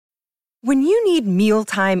When you need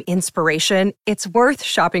mealtime inspiration, it's worth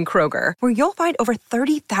shopping Kroger, where you'll find over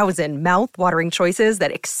 30,000 mouth-watering choices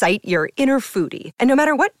that excite your inner foodie. And no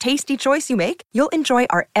matter what tasty choice you make, you'll enjoy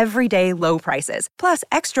our everyday low prices, plus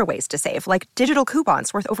extra ways to save, like digital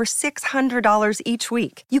coupons worth over $600 each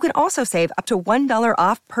week. You can also save up to $1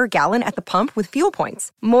 off per gallon at the pump with fuel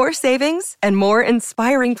points. More savings and more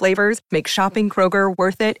inspiring flavors make shopping Kroger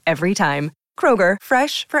worth it every time. Kroger,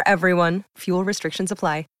 fresh for everyone. Fuel restrictions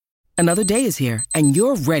apply. Another day is here, and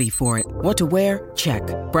you're ready for it. What to wear? Check.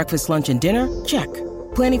 Breakfast, lunch, and dinner? Check.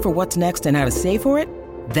 Planning for what's next and how to save for it?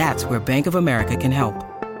 That's where Bank of America can help.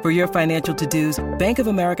 For your financial to-dos, Bank of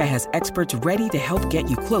America has experts ready to help get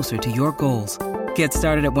you closer to your goals. Get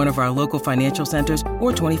started at one of our local financial centers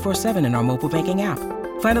or 24/7 in our mobile banking app.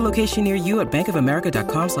 Find a location near you at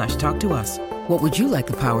bankofamerica.com/talktous. What would you like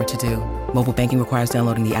the power to do? Mobile banking requires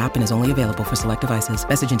downloading the app and is only available for select devices.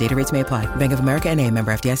 Message and data rates may apply. Bank of America N.A.,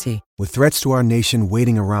 member FDIC. With threats to our nation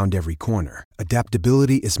waiting around every corner,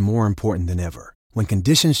 adaptability is more important than ever. When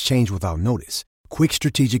conditions change without notice, quick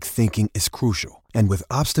strategic thinking is crucial. And with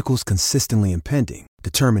obstacles consistently impending,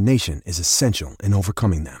 determination is essential in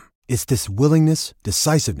overcoming them. It's this willingness,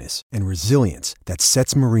 decisiveness, and resilience that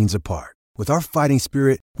sets Marines apart. With our fighting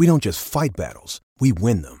spirit, we don't just fight battles, we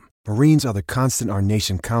win them. Marines are the constant our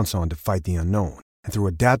nation counts on to fight the unknown. And through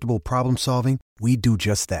adaptable problem solving, we do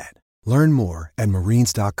just that. Learn more at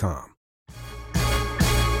marines.com.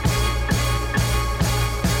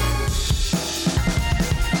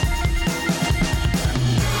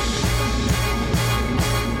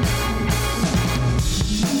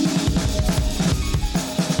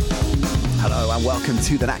 Hello and welcome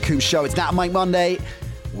to the Nat Show. It's Nat Mike Monday.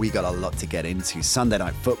 We got a lot to get into. Sunday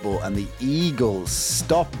Night Football and the Eagles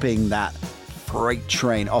stopping that freight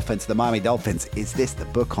train offense. The Miami Dolphins. Is this the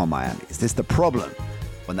book on Miami? Is this the problem?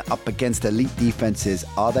 When they're up against elite defenses,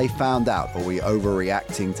 are they found out? Or are we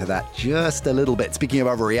overreacting to that just a little bit? Speaking of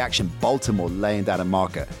overreaction, Baltimore laying down a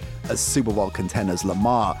marker as Super Bowl contenders.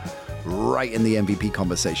 Lamar right in the MVP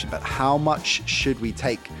conversation. But how much should we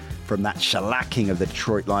take from that shellacking of the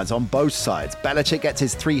Detroit Lions on both sides? Belichick gets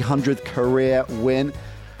his 300th career win.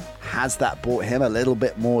 Has that bought him a little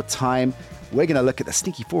bit more time? We're going to look at the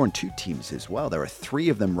sneaky 4-2 teams as well. There are 3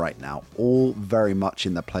 of them right now, all very much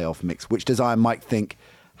in the playoff mix. Which does Iron Mike think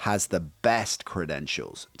has the best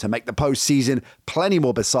credentials to make the postseason? Plenty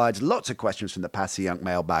more besides. Lots of questions from the Passy Young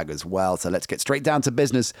mailbag as well. So let's get straight down to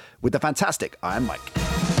business with the fantastic Iron Mike.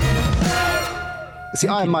 See,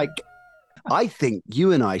 Iron Mike, I think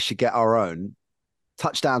you and I should get our own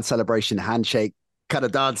touchdown celebration handshake kind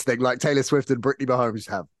of dance thing like Taylor Swift and Brittany Mahomes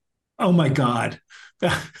have. Oh my God.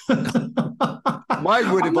 Mine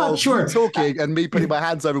would involve you talking and me putting my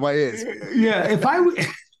hands over my ears. Yeah, if I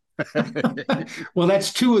well,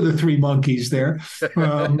 that's 2 of the 3 monkeys there.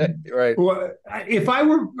 Right. If I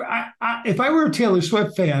were a Taylor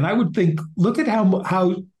Swift fan, I would think, look at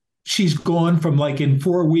how she's gone from like in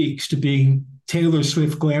 4 weeks to being Taylor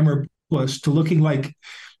Swift glamour plus to looking like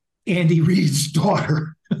Andy Reid's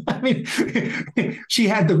daughter. I mean, she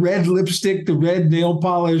had the red lipstick, the red nail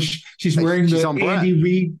polish. She's wearing the Andy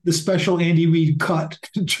Reid, the special Andy Reid cut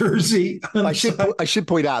jersey. I should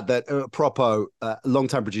point out that Propo,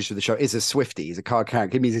 longtime producer of the show, is a Swiftie. He's a car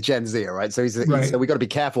character. He's a Gen Z, right? So so we got to be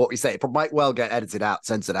careful what we say. It might well get edited out,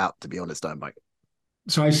 censored out. To be honest, don't Mike.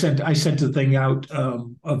 So I sent the thing out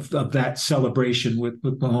of that celebration with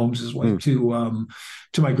Mahomes' as well to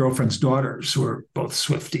my girlfriend's daughters, who are both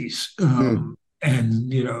Swifties.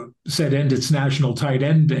 And, said, it's National Tight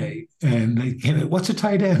End Day. And they came in, what's a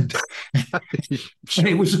tight end? And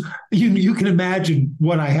it was, you can imagine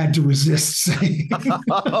what I had to resist saying.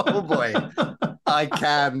 Oh, boy. I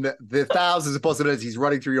can. The thousands of possibilities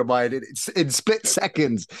running through your mind in split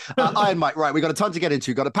seconds. Iron Mike, right, we've got a ton to get into.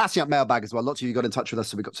 We've got a passing up mailbag as well. Lots of you got in touch with us,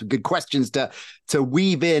 so we've got some good questions to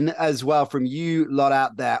weave in as well from you lot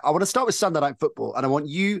out there. I want to start with Sunday Night Football, and I want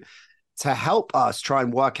you to help us try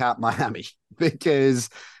and work out Miami, because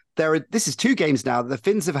this is 2 games now that the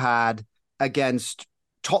Finns have had against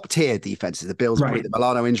top-tier defenses. The Bills, right, the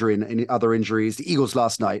Milano injury and other injuries, the Eagles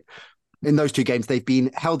last night. In those 2 games, they've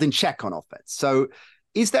been held in check on offense. So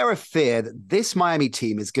is there a fear that this Miami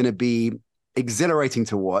team is going to be exhilarating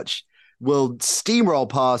to watch, will steamroll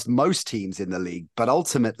past most teams in the league, but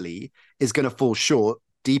ultimately is going to fall short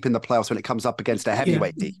deep in the playoffs when it comes up against a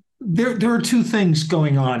heavyweight team? There are 2 things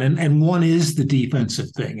going on, and one is the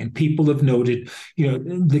defensive thing. And people have noted,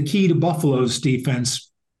 the key to Buffalo's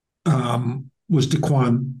defense was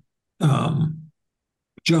Daquan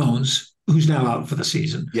Jones, who's now out for the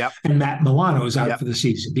season. Yep. And Matt Milano is out for the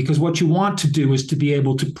season. Because what you want to do is to be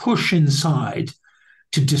able to push inside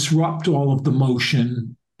to disrupt all of the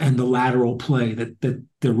motion and the lateral play that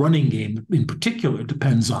the running game in particular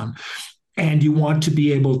depends on. And you want to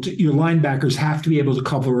be able to, your linebackers have to be able to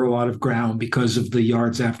cover a lot of ground because of the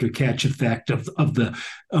yards after catch effect of the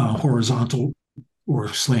horizontal or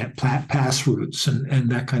slant pass routes and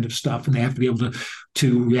that kind of stuff. And they have to be able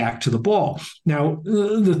to react to the ball. Now,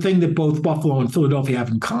 the thing that both Buffalo and Philadelphia have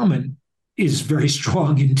in common is very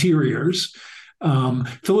strong interiors.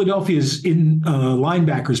 Philadelphia's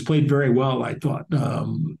linebackers played very well, I thought.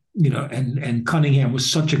 And Cunningham was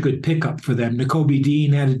such a good pickup for them. Nakobe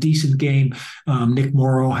Dean had a decent game. Nick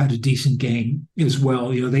Morrow had a decent game as well.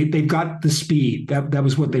 They've got the speed. That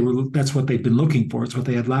was what that's what they've been looking for. It's what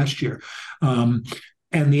they had last year.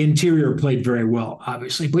 And the interior played very well,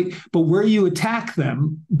 obviously. But where you attack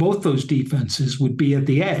them, both those defenses would be at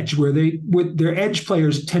the edge, where their edge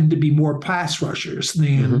players tend to be more pass rushers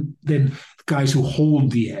than guys who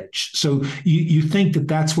hold the edge. So you think that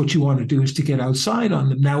that's what you want to do, is to get outside on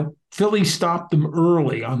them. Now, Philly stopped them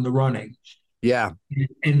early on the running. Yeah.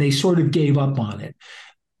 And they sort of gave up on it.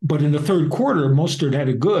 But in the third quarter, Mostert had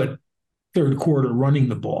a good third quarter running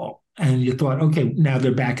the ball. And you thought, okay, now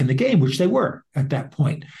they're back in the game, which they were at that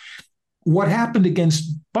point. What happened against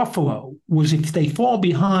Buffalo was if they fall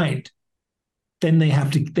behind, then they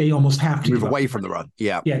almost have to move away from the run.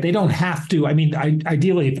 Yeah. Yeah. They don't have to. I mean,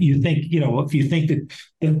 ideally, if you think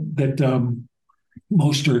that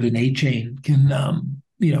Mostert and A-Chain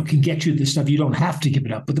can get you this stuff, you don't have to give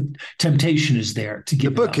it up, but the temptation is there to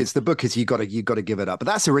give it up. The book is you got to give it up. But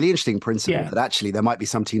that's a really interesting principle, that actually there might be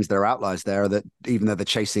some teams that are outliers there that, even though they're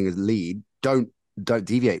chasing a lead, don't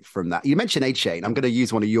deviate from that. You mentioned A-Chain. I'm going to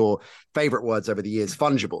use one of your favorite words over the years,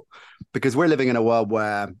 fungible, because we're living in a world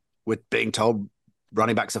where we're being told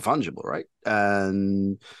running backs are fungible, right?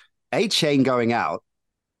 And A-Chain going out,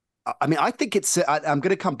 I mean, I think I'm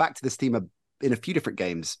going to come back to this theme in a few different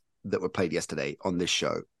games that were played yesterday on this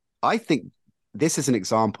show. I think this is an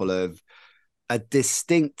example of a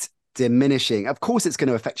distinct diminishing. Of course, it's going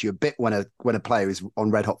to affect you a bit when a player is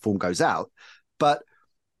on red hot form goes out, but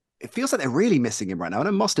it feels like they're really missing him right now. And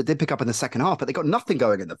Mostert did pick up in the second half, but they got nothing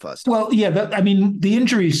going in the first half. Well, yeah, the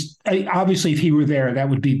injuries, obviously, if he were there, that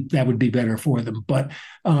would be better for them. But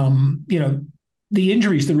the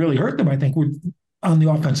injuries that really hurt them, I think, were on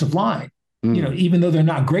the offensive line. Even though they're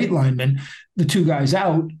not great linemen, the two guys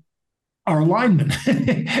out are linemen,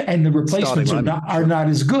 and the replacements are not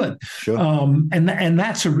as good. Sure. And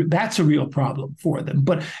that's a real problem for them.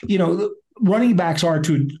 But running backs are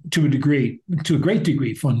to a great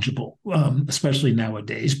degree fungible, especially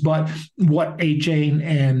nowadays. But what A-Chain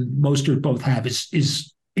and Mostert both have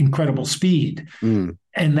is incredible speed.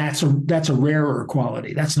 And that's a rarer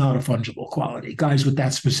quality. That's not a fungible quality. Guys with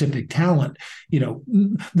that specific talent,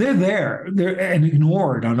 they're there. They're and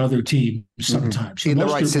ignored on other teams sometimes. In the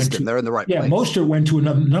right system, they're in the right place. Yeah, Mostert went to a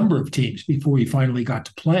number of teams before he finally got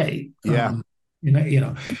to play. Yeah.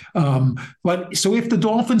 But so if the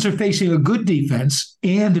Dolphins are facing a good defense,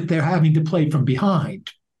 and if they're having to play from behind,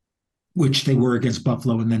 which they were against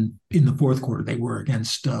Buffalo, and then in the fourth quarter they were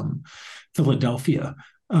against Philadelphia,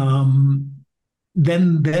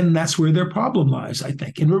 then that's where their problem lies, I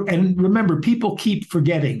think. And remember, people keep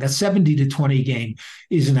forgetting that 70-20 game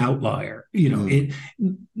is an outlier.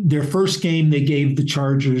 Their first game, they gave the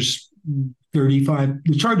Chargers 35.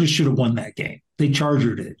 The Chargers should have won that game. They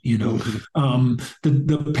chargered it.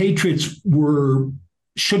 The Patriots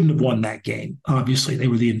shouldn't have won that game. Obviously, they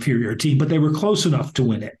were the inferior team, but they were close enough to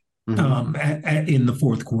win it. In the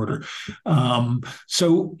fourth quarter.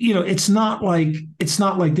 So, it's not like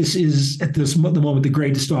this is at the moment the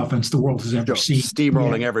greatest offense the world has ever seen.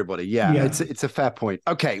 Steamrolling everybody. Yeah. It's a fair point.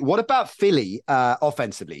 Okay. What about Philly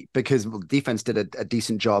offensively? Because defense did a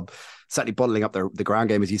decent job, certainly bottling up the ground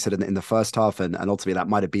game, as you said, in the first half. And ultimately that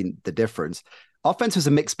might've been the difference. Offense was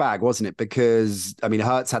a mixed bag, wasn't it? Because,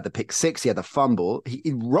 Hurts had the pick six, he had the fumble.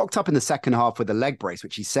 He rocked up in the second half with a leg brace,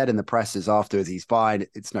 which he said in the pressers afterwards, he's fine,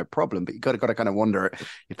 it's no problem. But you got to kind of wonder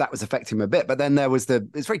if that was affecting him a bit. But then there was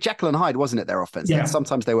it's very Jekyll and Hyde, wasn't it, their offense? Yeah.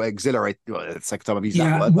 Sometimes they were exhilarated. Well, the second time I've used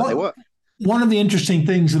that word, but they were. One of the interesting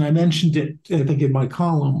things, and I mentioned it, I think, in my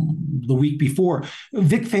column the week before,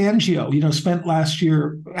 Vic Fangio, spent last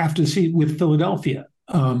year with Philadelphia.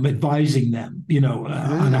 Advising them,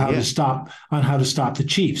 on how to stop the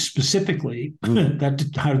Chiefs specifically. How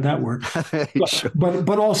did that work? Sure.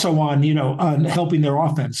 But also on helping their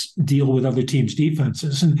offense deal with other teams'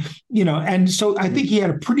 defenses, and so I think he had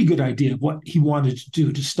a pretty good idea of what he wanted to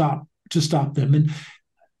do to stop them.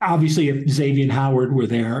 obviously, if Xavier Howard were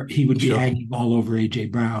there, he would be Sure. hanging all over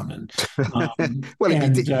AJ Brown. Well,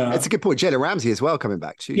 It's a good point. Jalen Ramsey as well coming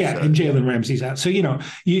back too. yeah, So. and Jalen Ramsey's out. So,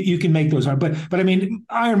 you can make those. But I mean,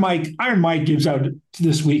 Iron Mike gives out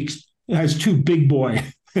this week, has two big boy.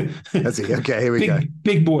 That's it. Okay, here we go.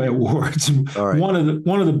 Big boy awards. All right. One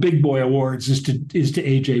of the big boy awards is to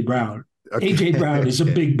AJ Brown. Okay. AJ Brown is a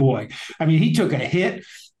big boy. I mean, he took a hit,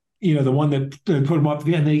 the one that put him up,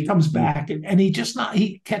 and then he comes back and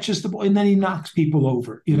he catches the ball and then he knocks people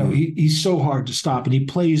over. He's so hard to stop and he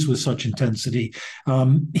plays with such intensity.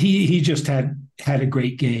 He just had a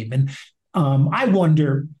great game. And I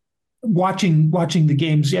wonder, watching the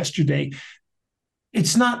games yesterday,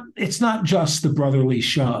 it's not just the brotherly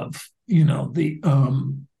shove, the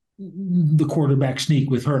quarterback sneak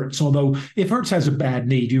with Hurts. Although if Hurts has a bad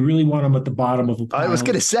knee, do you really want him at the bottom of a pile? I was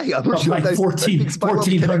going to say, I'm not sure like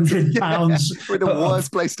 1,400 pounds the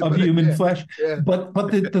worst place to of put human it. flesh. Yeah. But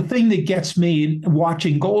the thing that gets me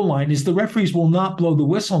watching goal line is the referees will not blow the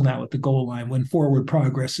whistle now at the goal line when forward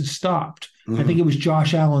progress is stopped. I think it was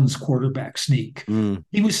Josh Allen's quarterback sneak.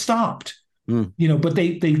 He was stopped. But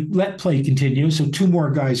they let play continue. So two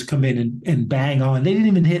more guys come in and bang on. They didn't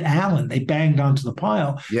even hit Allen. They banged onto the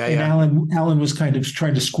pile. Allen was kind of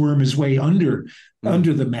trying to squirm his way under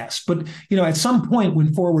the mess. But, at some point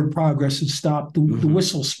when forward progress is stopped, the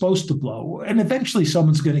whistle's supposed to blow. And eventually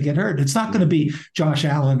someone's going to get hurt. It's not going to be Josh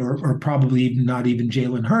Allen or probably not even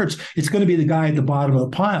Jalen Hurts. It's going to be the guy at the bottom of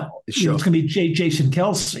the pile. Sure. It's going to be Jason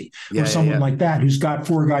Kelsey or someone like that who's got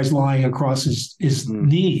four guys lying across his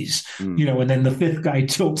knees, and then the fifth guy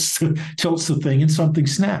tilts the thing and something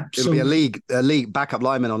snaps. It'll be a league backup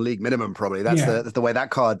lineman on league minimum, probably. That's the way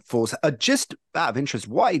that card falls. Just out of interest,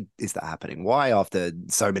 why is that happening? Why, after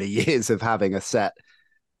so many years of having a set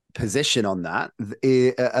position on that,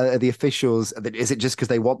 are the officials, is it just because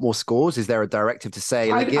they want more scores? Is there a directive to say,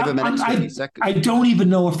 give them an extra few seconds? I don't even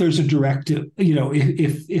know if there's a directive,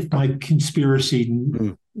 if my conspiracy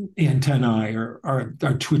antennae are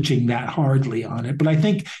twitching that hardly on it. But I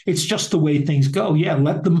think it's just the way things go. Yeah,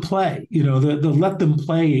 let them play. The let them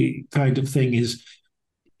play kind of thing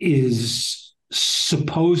is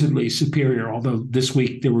supposedly superior, although this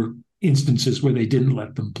week there were instances where they didn't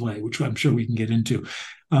let them play, which I'm sure we can get into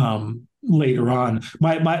later on.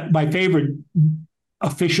 My favorite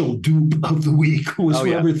official dupe of the week was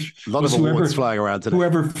a lot of awards flying around today.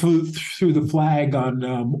 Whoever threw the flag on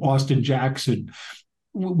Austin Jackson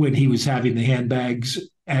when he was having the handbags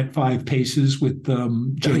at 5 paces with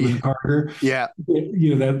Jalen Carter. Yeah.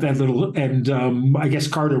 That little, and I guess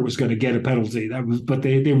Carter was going to get a penalty. But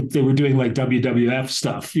they were doing like WWF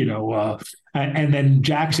stuff, and then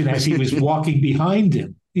Jackson, as he was walking behind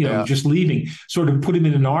him, just leaving, sort of put him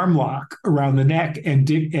in an arm lock around the neck, and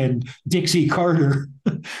Dixie Carter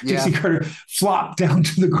flopped down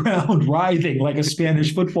to the ground, writhing like a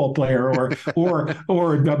Spanish football player or a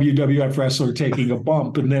WWF wrestler taking a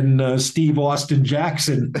bump. And then Steve Austin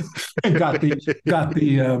Jackson got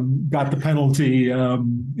the penalty. The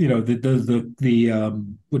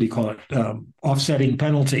what do you call it? Offsetting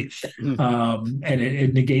penalty, and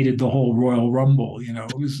it negated the whole Royal Rumble.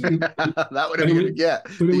 It was that would have been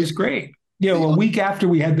but it was great. A week after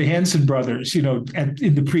we had the Hanson brothers, in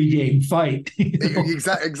the pregame fight.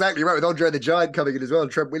 Exactly right, with Andre the Giant coming in as well,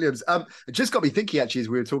 and Trent Williams. It just got me thinking, actually, as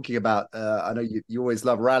we were talking about, I know you always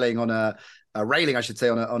love railing, I should say,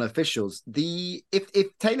 on officials.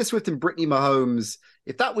 If Taylor Swift and Brittany Mahomes,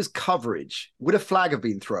 if that was coverage, would a flag have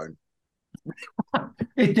been thrown?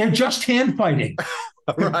 They're just hand fighing.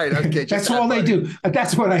 Right. Okay. That's all they do.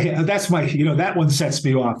 That's my, that one sets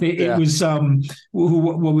me off. It was the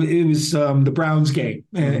Browns game,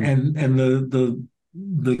 and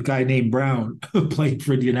the guy named Brown who played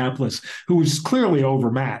for Indianapolis, who was clearly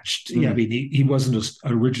overmatched. Yeah, I mean, he wasn't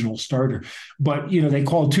an original starter, but they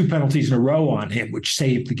called 2 penalties in a row on him, which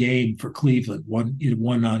saved the game for Cleveland.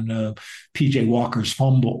 One on PJ Walker's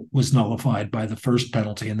fumble was nullified by the first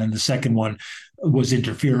penalty, and then the second one was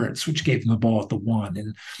interference, which gave him the ball at the 1.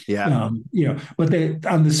 And but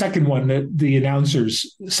on the second one, the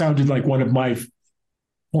announcers sounded like one of my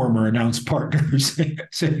former announce partners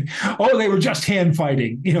saying, "Oh, they were just hand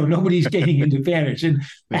fighting. Nobody's gaining an advantage." And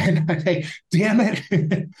I say, "Damn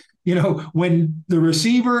it!" When the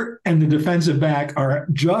receiver and the defensive back are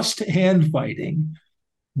just hand fighting,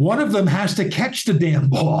 one of them has to catch the damn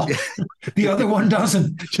ball. The other one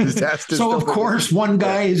doesn't. So of course, one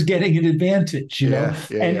guy is getting an advantage.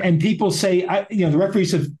 And people say, the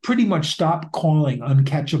referees have pretty much stopped calling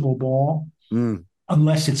uncatchable ball.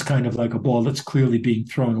 Unless it's kind of like a ball that's clearly being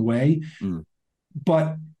thrown away.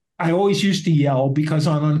 But I always used to yell because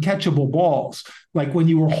on uncatchable balls, like when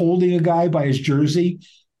you were holding a guy by his jersey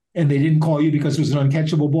and they didn't call you because it was an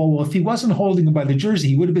uncatchable ball. Well, if he wasn't holding him by the jersey,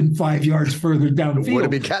 he would have been 5 yards further downfield. It would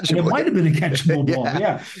have been catchable. And it might have been a catchable ball.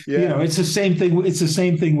 Yeah. It's the same thing. It's the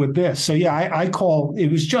same thing with this. So I call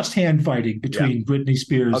it was just hand fighting between Britney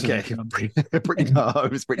Spears. Okay. And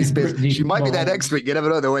it was Britney Spears. Britney, she might be there next week. You never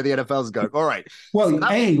know the way the NFL's going. All right. Well,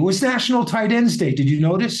 it was National Tight Ends Day. Did you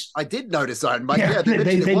notice? I did notice, Iron Mike. Yeah,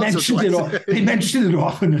 they mentioned it. They mentioned it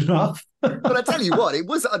often enough. But I tell you what, it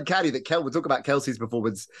was uncanny that we'll talk about Kelsey's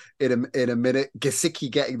performance in a minute.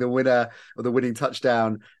 Gesicki getting the winner or the winning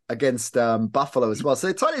touchdown against Buffalo as well. So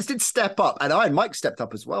the tight ends did step up, and Iron Mike stepped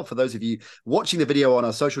up as well. For those of you watching the video on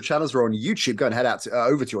our social channels or on YouTube, go and head out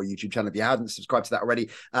over to our YouTube channel if you haven't subscribed to that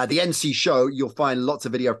already. The NC Show, you'll find lots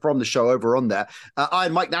of video from the show over on there.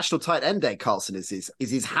 Iron Mike National Tight End Day, Carlson, is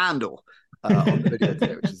his handle. On the video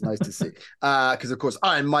today, which is nice to see. Because, of course,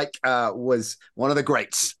 Iron Mike was one of the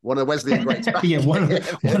greats, one of the Wesleyan greats. Yeah, one of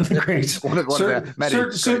the greats. one of the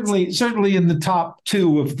many certainly in the top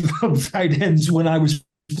two of tight ends when I was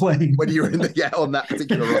playing. When you were on that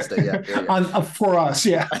particular roster, for us,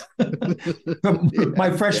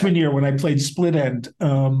 my freshman year when I played split end,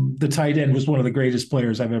 the tight end was one of the greatest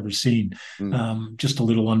players I've ever seen. Just a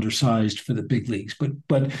little undersized for the big leagues, but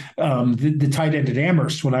the tight end at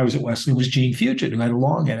Amherst when I was at Wesley was Gene Fugit, who had a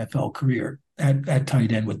long NFL career at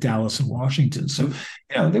tight end with Dallas and Washington. So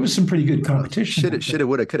there was some pretty good competition. Shoulda,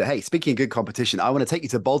 woulda, coulda. Hey, speaking of good competition, I want to take you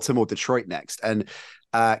to Baltimore, Detroit next, and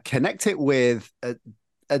connect it with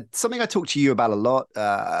something I talked to you about a lot,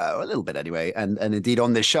 a little bit anyway, and indeed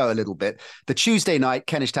on this show a little bit. The Tuesday night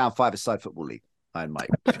Kentish Town Five-a-Side Football League. Iron Mike.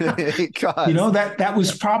 that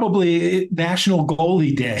was probably National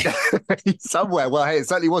Goalie Day. Somewhere. Well, hey, it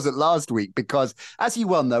certainly wasn't last week because, as you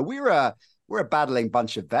well know, we're a battling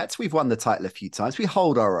bunch of vets. We've won the title a few times. We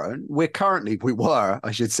hold our own. We were,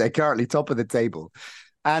 I should say, currently top of the table.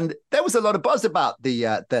 And there was a lot of buzz about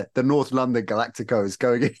the North London Galacticos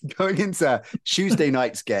going into Tuesday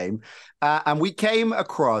night's game. And we came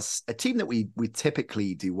across a team that we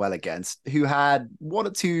typically do well against who had one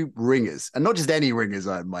or two ringers. And not just any ringers,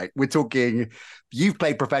 Mike. We're talking, you've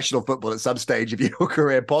played professional football at some stage of your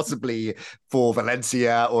career, possibly for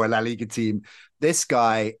Valencia or a La Liga team. This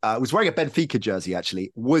guy was wearing a Benfica jersey,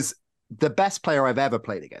 actually, was the best player I've ever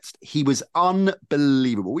played against. He was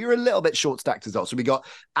unbelievable. We were a little bit short-stacked as well, so we got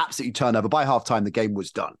absolutely turned over. By halftime, the game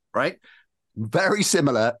was done, right? Very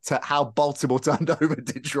similar to how Baltimore turned over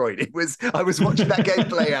Detroit. I was watching that game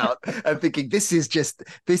play out and thinking, this is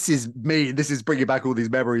me. This is bringing back all these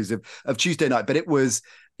memories of Tuesday night. But it was,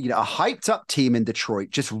 a hyped up team in Detroit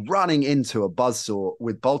just running into a buzzsaw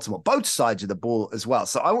with Baltimore, both sides of the ball as well.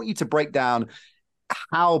 So I want you to break down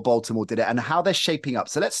how Baltimore did it and how they're shaping up.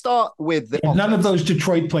 So let's start with none of those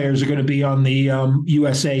Detroit players are going to be on the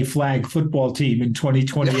USA flag football team in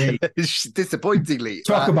 2028. Disappointingly.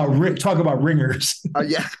 Talk about ringers.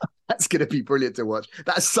 Yeah, that's going to be brilliant to watch.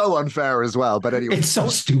 That's so unfair as well. But anyway, it's so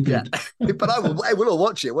stupid. Yeah. But we'll all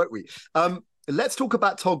watch it, won't we? Let's talk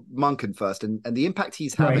about Todd Monken first and the impact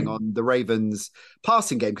he's having on the Ravens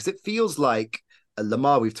passing game, because it feels like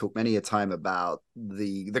Lamar, we've talked many a time about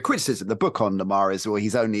the criticism. The book on Lamar is, well,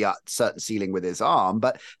 he's only at a certain ceiling with his arm,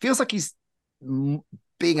 but feels like he's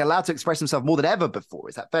being allowed to express himself more than ever before.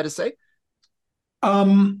 Is that fair to say?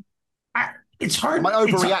 It's hard. Am I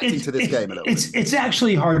overreacting to this game a little bit? It's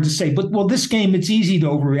actually hard to say, but this game, it's easy to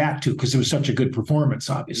overreact to because it was such a good performance,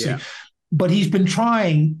 obviously. Yeah. But he's been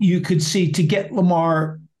trying, you could see, to get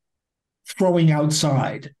Lamar throwing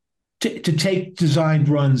outside, to take designed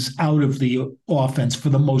runs out of the offense for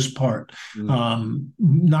the most part,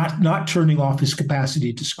 not turning off his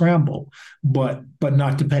capacity to scramble, but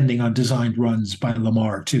not depending on designed runs by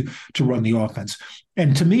Lamar to run the offense.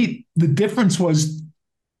 And to me, the difference was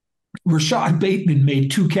Rashad Bateman made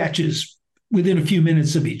 2 catches within a few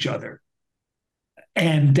minutes of each other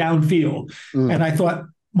and downfield. And I thought,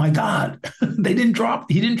 my God, he didn't drop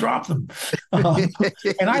them.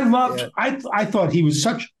 And I thought he was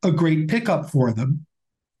such a great pickup for them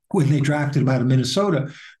when they drafted him out of Minnesota,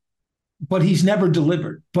 but he's never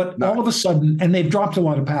delivered. But all of a sudden, and they've dropped a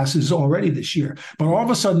lot of passes already this year, but all of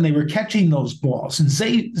a sudden they were catching those balls. And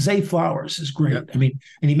Zay Flowers is great. Yep. I mean,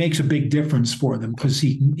 and he makes a big difference for them because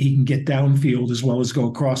he can get downfield as well as go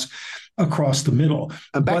across the middle.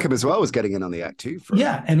 And Beckham as well was getting in on the act too.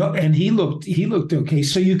 And he looked okay.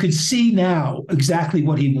 So you could see now exactly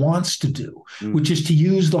what he wants to do, which is to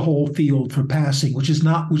use the whole field for passing, which is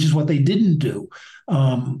what they didn't do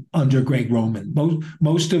under Greg Roman.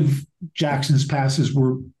 Most of Jackson's passes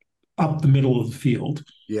were up the middle of the field.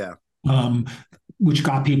 Yeah. which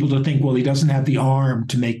got people to think, well, he doesn't have the arm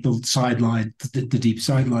to make the deep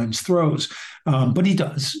sidelines throws, but he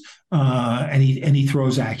does, and he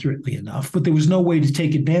throws accurately enough. But there was no way to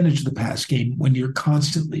take advantage of the pass game when you're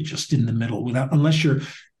constantly just in the middle unless you're,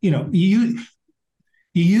 you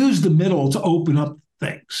use the middle to open up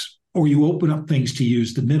things, or you open up things to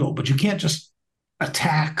use the middle, but you can't just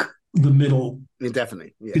attack the middle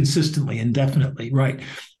indefinitely, consistently, indefinitely, right?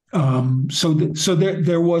 So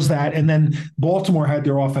there was that, and then Baltimore had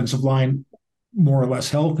their offensive line more or less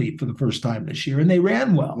healthy for the first time this year, and they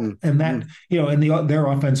ran well, and that their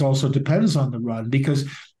offense also depends on the run, because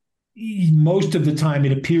most of the time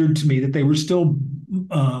it appeared to me that they were still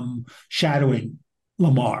shadowing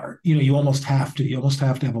Lamar. You almost have to have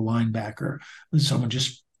a linebacker, someone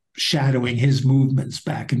just shadowing his movements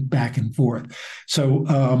back and forth. So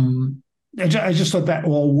I just thought that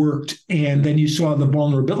all worked. And then you saw the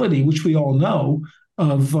vulnerability, which we all know,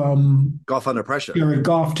 of Goff under pressure. Jared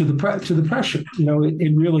Goff to the pressure.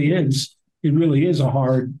 It really is a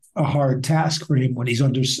hard task for him when he's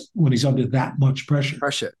under that much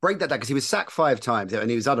pressure. Break that down, because he was sacked 5 times, and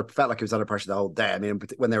felt like he was under pressure the whole day. I mean,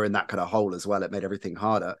 when they were in that kind of hole as well, it made everything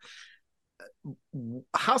harder.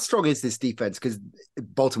 How strong is this defense? Because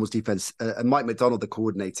Baltimore's defense, and Mike McDonald, the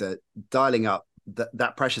coordinator, dialing up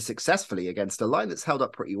that pressure successfully against a line that's held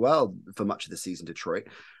up pretty well for much of the season. Detroit,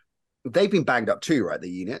 they've been banged up too, right, the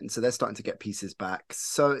unit, and so they're starting to get pieces back.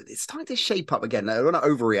 So it's starting to shape up again. I don't want to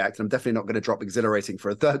overreact, and I'm definitely not going to drop exhilarating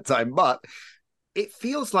for a third time, but it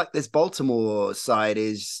feels like this Baltimore side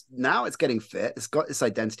it's getting fit. It's got this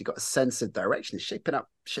identity, got a sense of direction. It's shaping up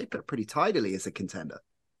pretty tidily as a contender.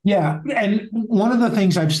 Yeah, and one of the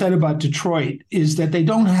things I've said about Detroit is that they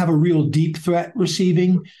don't have a real deep threat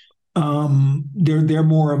receiving. They're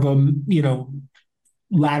more of a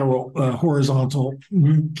lateral, horizontal,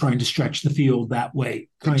 trying to stretch the field that way.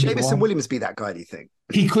 Could Jamison Williams be that guy, do you think?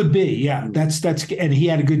 He could be, yeah. That's and he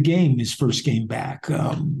had a good game his first game back.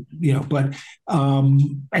 And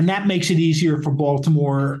that makes it easier for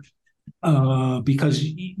Baltimore because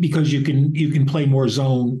you can play more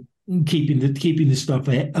zone, keeping the stuff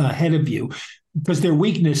ahead of you, because their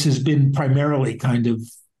weakness has been primarily kind of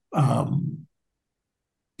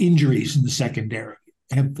injuries in the secondary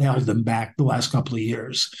have held them back the last couple of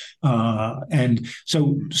years, and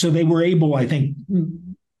so they were able, I think,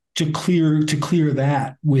 to clear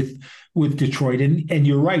that with Detroit. And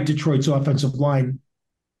you're right, Detroit's offensive line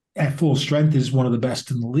at full strength is one of the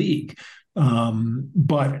best in the league,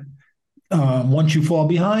 but once you fall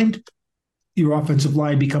behind, your offensive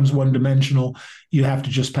line becomes one-dimensional. You have to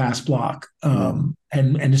just pass block. And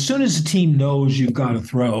as soon as the team knows you've got to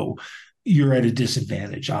throw, you're at a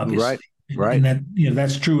disadvantage, obviously. Right. And that,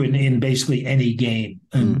 that's true in basically any game.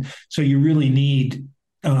 And so you really need,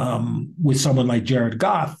 with someone like Jared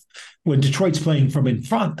Goff, when Detroit's playing from in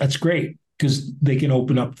front, that's great, because they can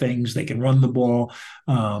open up things, they can run the ball.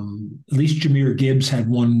 At least Jahmyr Gibbs had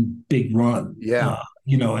one big run. Yeah.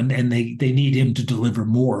 And they need him to deliver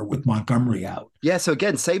more with Montgomery out. Yeah, so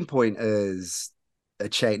again, same point as a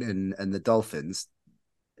Chain and the Dolphins.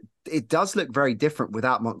 It does look very different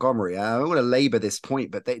without Montgomery. I don't want to labor this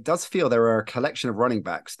point, but it does feel there are a collection of running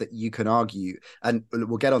backs that you can argue, and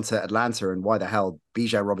we'll get on to Atlanta and why the hell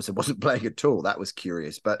Bijan Robinson wasn't playing at all. That was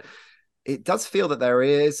curious. But it does feel that there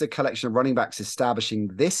is a collection of running backs establishing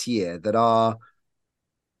this year that are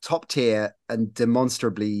top tier and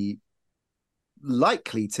demonstrably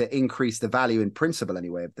likely to increase the value in principle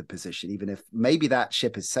anyway of the position, even if maybe that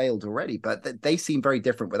ship has sailed already. But they seem very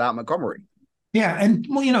different without Montgomery. Yeah, and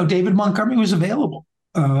David Montgomery was available.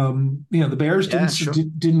 The Bears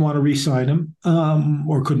didn't want to re-sign him,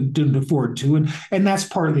 or didn't afford to, and that's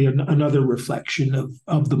partly another reflection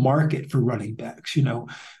of the market for running backs.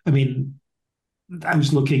 I mean, I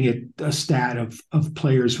was looking at a stat of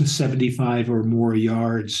players with 75 or more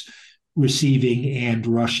yards receiving and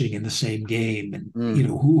rushing in the same game, and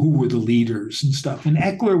who were the leaders and stuff. And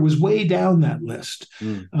Eckler was way down that list,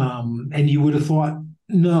 and you would have thought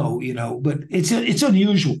no, but it's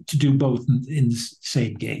unusual to do both in the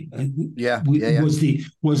same game.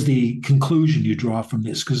 Was the conclusion you draw from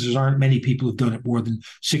this, because there aren't many people who've done it more than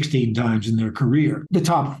 16 times in their career. The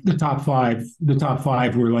top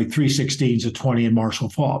five were like 316s, a 20, and Marshall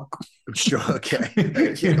Faulk. Sure, okay.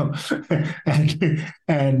 That's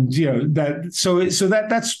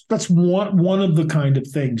one of the kind of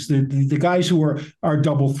things. The guys who are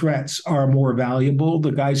double threats are more valuable.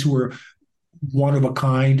 The guys who are one of a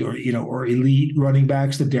kind, or elite running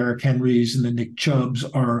backs, the Derrick Henrys and the Nick Chubbs,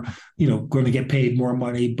 are going to get paid more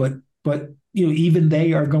money. But even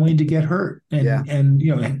they are going to get hurt. Yeah. And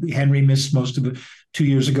Henry missed most of it 2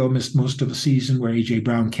 years ago, missed most of the season where A.J.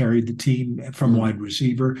 Brown carried the team from wide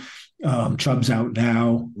receiver. Chubb's out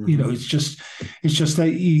now. It's just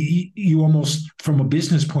that you almost, from a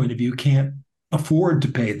business point of view, can't afford to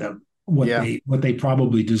pay them what they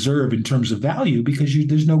probably deserve in terms of value, because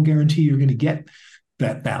there's no guarantee you're going to get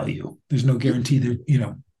that value. There's no guarantee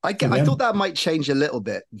that, I thought that might change a little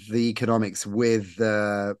bit, the economics with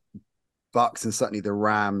the Bucks and certainly the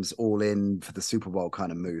Rams all in for the Super Bowl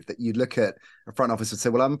kind of move, that you'd look at a front office and say,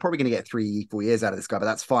 well, I'm probably going to get 3-4 years out of this guy, but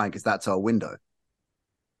that's fine because that's our window.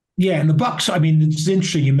 Yeah, and the Bucks, I mean, it's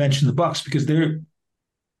interesting you mentioned the Bucks because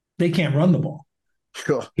they can't run the ball.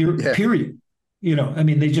 Sure. Period. I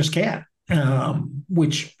mean, they just can't.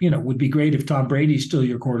 Which would be great if Tom Brady's still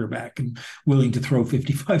your quarterback and willing to throw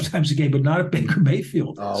 55 times a game, but not if Baker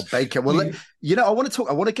Mayfield is. Oh, Baker. Well, I want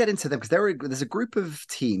to get into them because there's a group of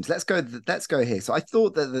teams. Let's go here. So I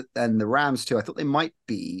thought that and the Rams too. I thought they might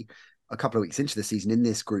be a couple of weeks into the season in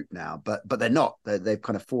this group now, but they're not. They've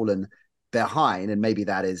kind of fallen behind, and maybe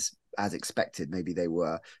that is as expected. Maybe they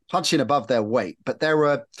were punching above their weight, but there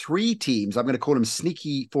were 3 teams, I'm going to call them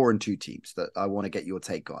sneaky 4-2 teams, that I want to get your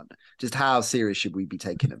take on. Just how serious should we be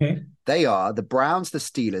taking them? Okay. They are the Browns, the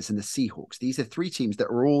Steelers, and the Seahawks. These are 3 teams that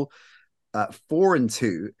are all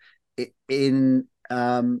 4-2 in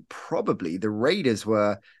probably the Raiders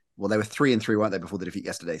were, well, they were 3-3, weren't they, before the defeat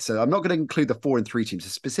yesterday? So I'm not going to include the 4-3 teams,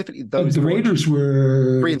 specifically those. The Raiders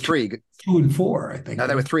were 3-3, 2-4, I think. No,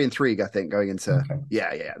 they were 3-3, I think, going into. Okay.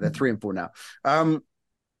 Yeah. They're 3-4 now.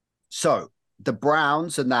 So the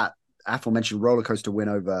Browns and that aforementioned roller coaster win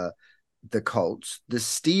over the Colts, the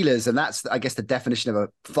Steelers, and that's, I guess, the definition of a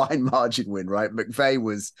fine margin win, right? McVay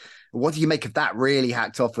was. What do you make of that? Really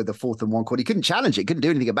hacked off with the 4th and 1 quarter. He couldn't challenge it, couldn't do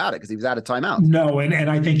anything about it because he was out of timeout. No, and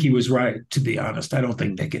I think he was right, to be honest. I don't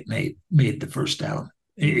think Pickett made the first down.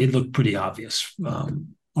 It looked pretty obvious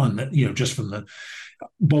on the, just from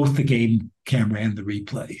both the game camera and the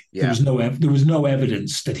replay. Yeah. There was no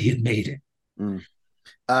evidence that he had made it.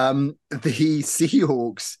 The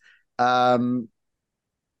Seahawks,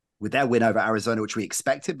 with their win over Arizona, which we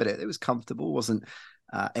expected, but it was comfortable, wasn't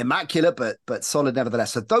immaculate, but solid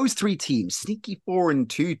nevertheless. So those 3 teams, sneaky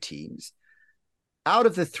 4-2 teams, out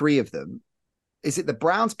of the 3 of them, is it the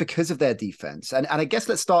Browns because of their defense? And I guess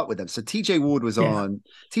let's start with them. So TJ Ward was on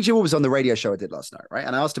the radio show I did last night, right?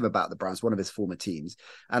 And I asked him about the Browns, one of his former teams.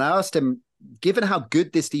 And I asked him, given how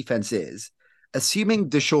good this defense is, assuming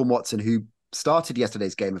Deshaun Watson, who started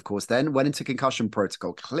yesterday's game, of course, then went into concussion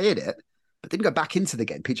protocol, cleared it, but didn't go back into the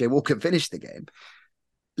game. PJ Walker finished the game.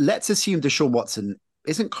 Let's assume Deshaun Watson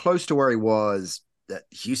isn't close to where he was at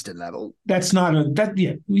Houston level. That's not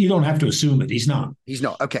you don't have to assume it. He's not.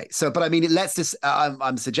 Okay. So, but I mean, let's just,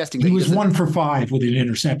 I'm suggesting that he was 1 for 5 with an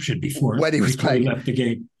interception before when he was playing. He left the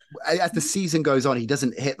game. As the season goes on, he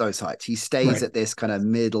doesn't hit those heights. He stays at this kind of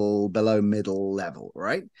below middle level,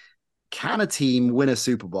 right? Can a team win a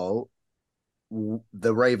Super Bowl?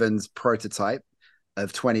 The Ravens prototype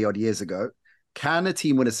of 20 odd years ago. Can a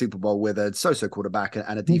team win a Super Bowl with a so-so quarterback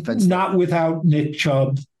and a defense? Not without Nick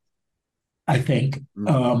Chubb, I think.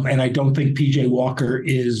 And I don't think PJ Walker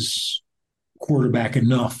is quarterback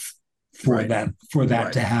enough for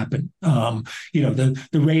that to happen. The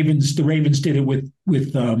Ravens did it with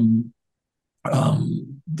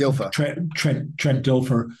Dilfer. Trent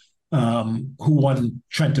Dilfer, who won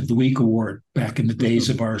Trent of the Week award back in the days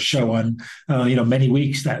of our show on, many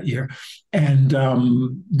weeks that year. And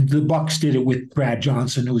the Bucs did it with Brad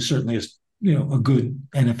Johnson, who was certainly a good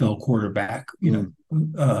NFL quarterback,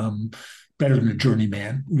 better than a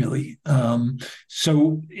journeyman, really.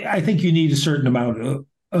 So I think you need a certain amount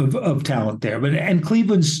of talent there, and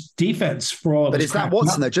Cleveland's defense for all. But is that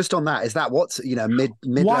Watson though? Just on that, is that Watson? Mid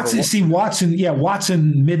Watson. See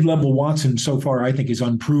Watson, mid-level Watson. So far, I think is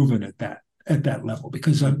unproven at that level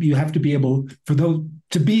because you have to be able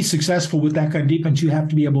to be successful with that kind of defense. You have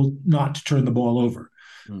to be able not to turn the ball over.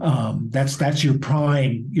 That's your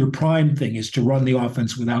prime thing is to run the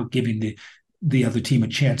offense without giving the other team a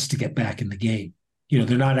chance to get back in the game.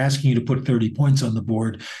 They're not asking you to put 30 points on the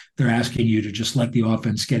board. They're asking you to just let the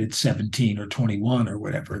offense get it 17 or 21 or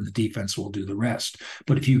whatever, and the defense will do the rest.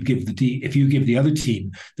 But if you give the other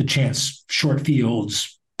team the chance, short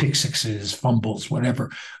fields, pick sixes, fumbles, whatever,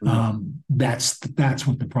 that's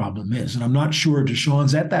what the problem is. And I'm not sure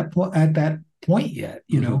Deshaun's at that point yet,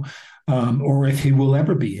 or if he will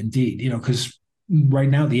ever be. Indeed, because right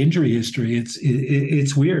now the injury history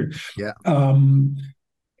it's weird. Yeah.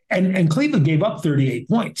 And Cleveland gave up 38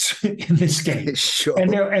 points in this game. Sure.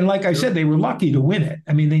 And like I said, they were lucky to win it.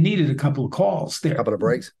 I mean, they needed a couple of calls there. A couple of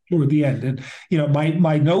breaks. Toward the end. And,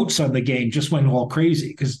 my notes on the game just went all crazy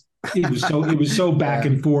because it was so back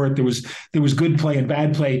and forth. There was good play and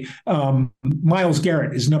bad play. Myles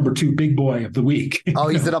Garrett is number 2 big boy of the week. Oh,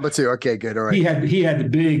 he's the number 2. Okay, good. All right. He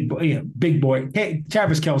had the big boy. Hey,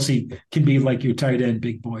 Travis Kelce can be like your tight end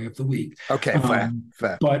big boy of the week. Okay,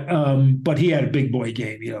 fair. But he had a big boy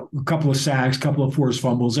game. A couple of sacks, a couple of forced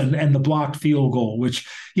fumbles, and the blocked field goal, which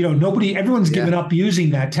everyone's given up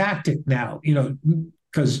using that tactic now.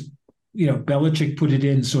 Because Belichick put it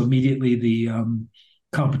in, so immediately the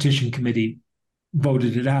competition committee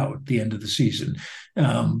voted it out at the end of the season.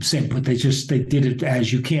 Saying, but they did it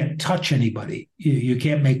as you can't touch anybody. You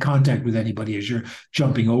can't make contact with anybody as you're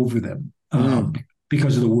jumping over them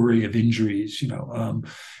because of the worry of injuries,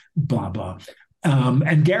 blah, blah.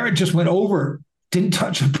 And Garrett just went over, didn't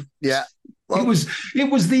touch him. Yeah. Well, it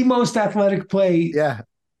was the most athletic play. Yeah.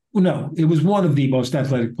 No, it was one of the most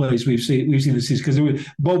athletic plays we've seen this season because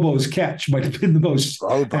Bobo's catch might have been the most.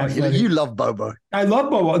 Bobo, you love Bobo. I love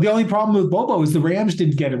Bobo. The only problem with Bobo is the Rams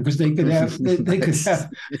didn't get him because they could have. They could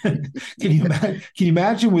have. Can you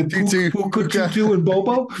imagine with Puka Tutu and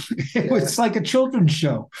Bobo? It was like a children's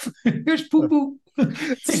show. Here's Puka.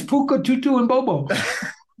 It's Puka Tutu and Bobo.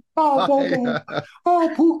 Oh, Bobo.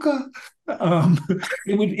 Oh, Puka.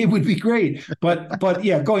 It would be great, but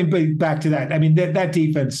yeah, going back to that, I mean that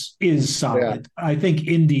defense is solid. Yeah. I think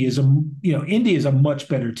Indy is a much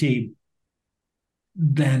better team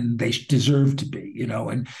than they deserve to be,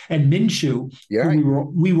 and Minshew,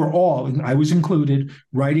 we were all, and I was included,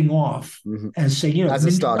 writing off as saying, as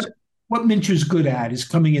a starter. What Minshew's good at is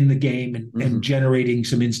coming in the game and generating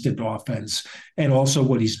some instant offense, and also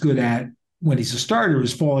what he's good at when he's a starter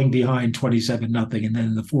is falling behind 27-0, and then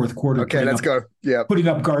in the fourth quarter, putting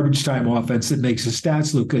up garbage time offense that makes his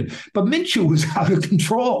stats look good. But Minshew was out of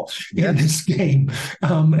control in this game,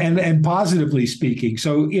 and positively speaking.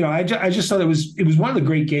 So I just thought it was one of the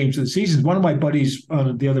great games of the season. One of my buddies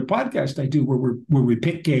on the other podcast I do where we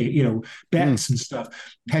pick bets and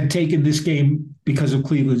stuff had taken this game because of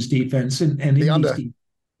Cleveland's defense and the under.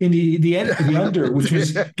 In the under, which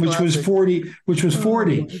was 40,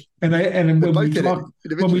 and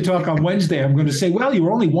when we talk on Wednesday, I'm going to say, well, you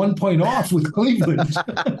were only 1 point off with Cleveland.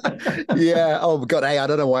 Yeah. Oh God. Hey, I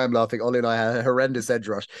don't know why I'm laughing. Ollie and I had a horrendous edge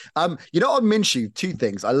rush. On Minshew, 2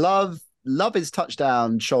 things. I love his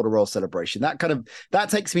touchdown shoulder roll celebration. That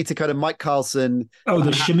takes me to kind of Mike Carlson. Oh,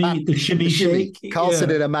 the shimmy shake. Carlson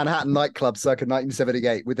in a Manhattan nightclub circa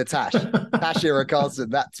 1978 with the Tash era Carlson.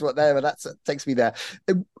 That takes me there.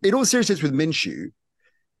 In all seriousness, with Minshew,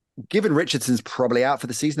 given Richardson's probably out for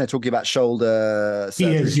the season, they're talking about shoulder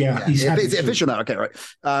surgery. He is, yeah. Is it official now? Okay, right.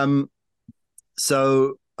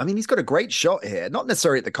 So, I mean, he's got a great shot here. Not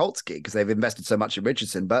necessarily at the Colts gig because they've invested so much in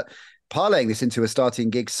Richardson, but parlaying this into a starting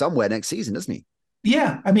gig somewhere next season, doesn't he?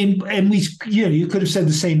 Yeah, I mean, and you could have said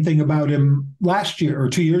the same thing about him last year or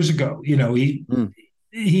 2 years ago.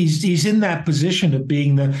 He's in that position of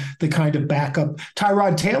being the kind of backup.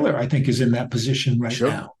 Tyrod Taylor, I think, is in that position right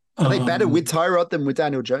now. Are they better with Tyrod than with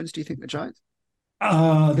Daniel Jones, do you think, the Giants?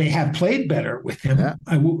 They have played better with him. Yeah.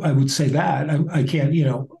 I would say that. I can't,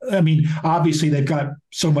 I mean, obviously they've got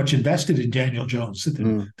so much invested in Daniel Jones that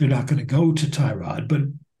they're not going to go to Tyrod,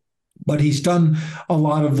 but he's done a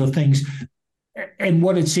lot of the things. And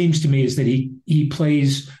what it seems to me is that he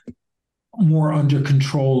plays more under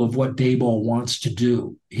control of what Daboll wants to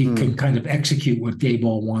do. He can kind of execute what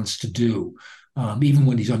Daboll wants to do, even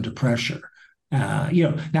when he's under pressure. Now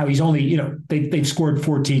he's only, they've scored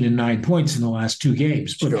 14 and 9 points in the last 2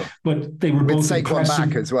 games, but they were with both Saquon impressive.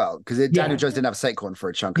 Back as well, because Daniel Jones didn't have Saquon for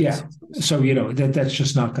a chunk of the season. So, that's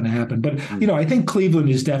just not going to happen. But, I think Cleveland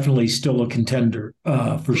is definitely still a contender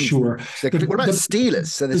for sure. What about the Steelers?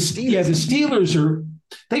 So the Steelers. Yeah, the Steelers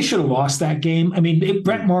they should have lost that game. I mean,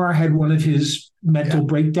 Brett Maher had one of his mental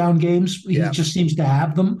breakdown games. He just seems to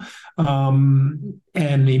have them.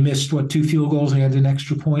 And he missed, 2 field goals and he had an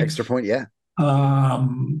extra point. Extra point, yeah.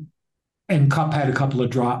 And Kupp had a couple of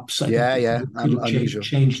drops.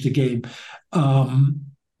 Changed the game.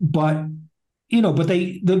 But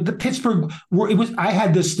the Pittsburgh I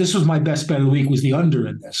had this was my best bet of the week was the under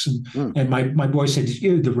in this. And my boy said,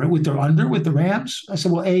 with their under with the Rams? I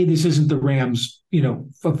said, well, A, this isn't the Rams,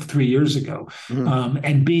 of 3 years ago.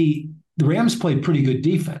 And B, the Rams played pretty good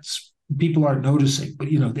defense. People aren't noticing, but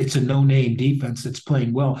it's a no-name defense that's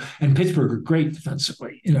playing well, and Pittsburgh are great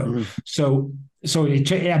defensively. So So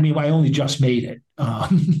I mean, I only just made it, but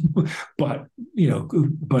but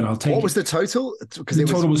I'll take. What was the total? Because the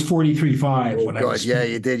total was 43.5. Oh when God, I was, yeah,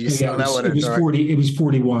 you did. You yeah, that one. It was 40. It was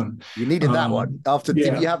 41. You needed that one. After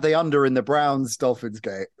did you have the under in the Browns Dolphins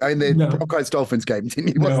game? I mean, the Broncos Dolphins game,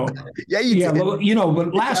 didn't you? No. Yeah, you did. Well,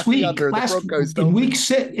 but last week,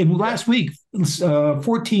 last week,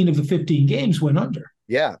 14 of the 15 games went under.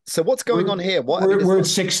 Yeah. So what's going on here? We're at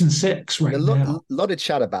 6-6 right now. A lot of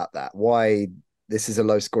chat about that. Why this is a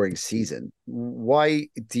low scoring season? Why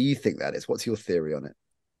do you think that is? What's your theory on it?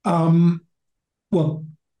 Well,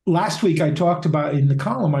 last week I talked about in the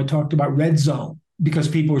column. I talked about red zone because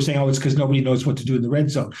people were saying, "Oh, it's because nobody knows what to do in the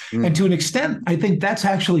red zone." And to an extent, I think that's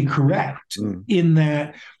actually correct in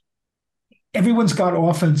that everyone's got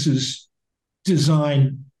offenses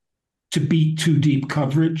designed to beat too deep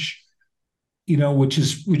coverage, which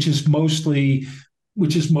is mostly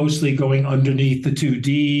going underneath the too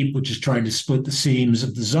deep, which is trying to split the seams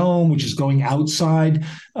of the zone, which is going outside,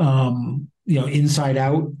 inside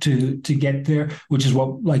out to get there, which is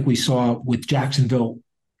what, like we saw with Jacksonville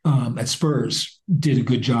at Spurs, did a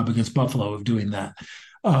good job against Buffalo of doing that.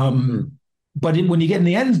 But when you get in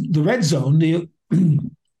the end, the red zone, the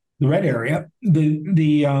red area,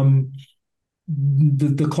 the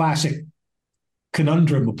classic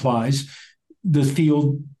conundrum applies. The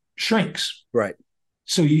field shrinks. Right.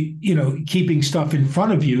 So keeping stuff in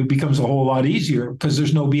front of you becomes a whole lot easier because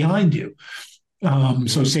there's no behind you.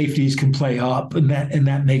 So safeties can play up, and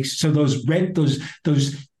that makes so those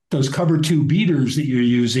cover two beaters that you're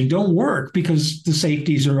using don't work because the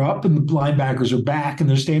safeties are up and the linebackers are back and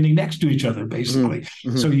they're standing next to each other, basically.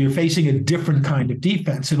 So you're facing a different kind of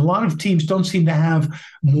defense. And a lot of teams don't seem to have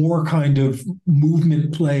more kind of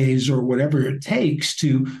movement plays or whatever it takes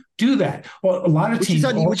to do that. Well, a lot of teams,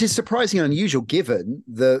 which is surprising and unusual given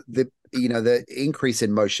the increase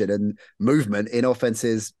in motion and movement in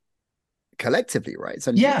offenses collectively, right?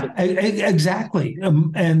 So exactly.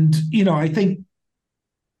 I think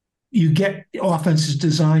you get offenses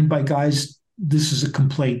designed by guys. This is a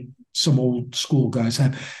complaint some old school guys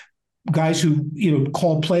have. Guys who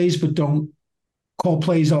call plays but don't call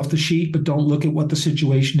plays off the sheet, but don't look at what the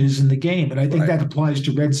situation is in the game. And I think that applies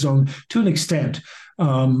to red zone to an extent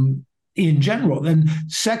in general. And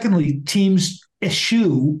secondly, teams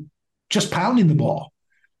eschew just pounding the ball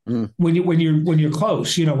when you're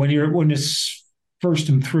close. When it's 1st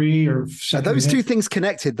and 3 or second. Are those two things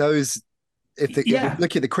connected? If you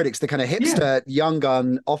look at the critics, the kind of hipster young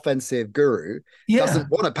gun offensive guru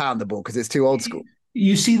doesn't want to pound the ball because it's too old school.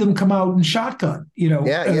 You see them come out in shotgun,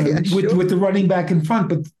 with the running back in front,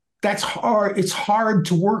 but that's hard. It's hard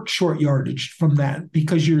to work short yardage from that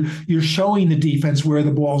because you're showing the defense where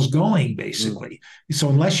the ball's going, basically. So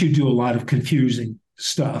unless you do a lot of confusing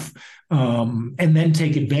stuff, and then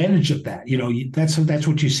take advantage of that, that's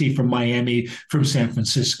what you see from Miami, from San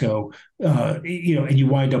Francisco, and you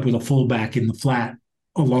wind up with a fullback in the flat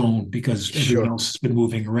alone because everyone else has been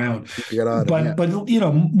moving around. But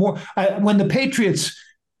more when the Patriots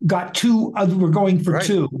got were going for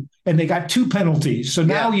two, and they got 2 penalties. So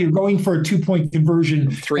now you're going for a 2-point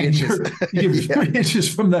conversion, 3 inches, you're 3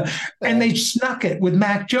 inches from and they snuck it with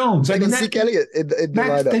Mac Jones. Zeke Elliott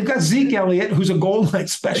they've got Zeke Elliott, who's a goal line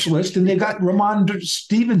specialist, and they've got Ramon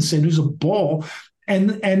Stevenson, who's a ball.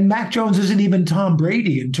 And Mac Jones isn't even Tom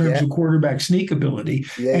Brady in terms of quarterback sneak ability.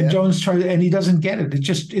 Jones tried, and he doesn't get it.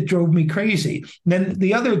 It drove me crazy. And then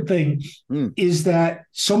the other thing is that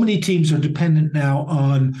so many teams are dependent now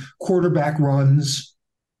on quarterback runs,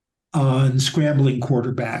 on scrambling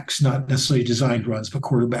quarterbacks, not necessarily designed runs, but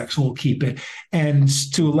quarterbacks will keep it, and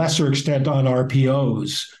to a lesser extent on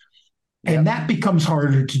RPOs. And that becomes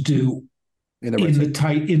harder to do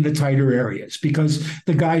in the tighter areas because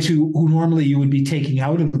the guys who normally you would be taking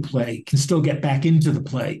out of the play can still get back into the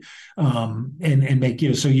play and make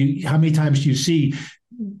So how many times do you see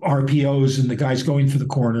RPOs and the guys going for the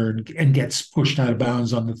corner and gets pushed out of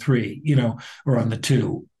bounds on the 3, or on the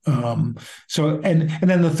 2? So and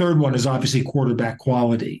then the third one is obviously quarterback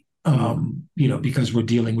quality. Because we're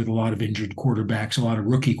dealing with a lot of injured quarterbacks, a lot of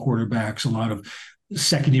rookie quarterbacks, a lot of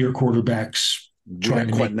second-year quarterbacks. Trying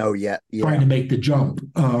to make the jump,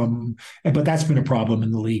 but that's been a problem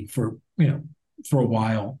in the league for a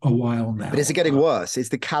while now. But is it getting worse? Is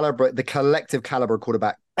the collective caliber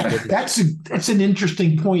quarterback? That's an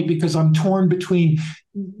interesting point because I'm torn between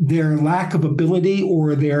their lack of ability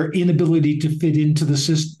or their inability to fit into the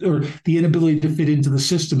system, or the inability to fit into the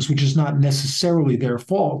systems, which is not necessarily their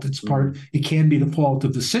fault. It can be the fault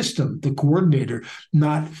of the system, the coordinator,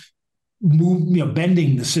 not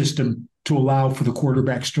bending the system to allow for the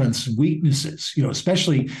quarterback's strengths and weaknesses,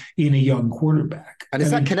 especially in a young quarterback. And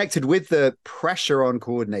is that connected with the pressure on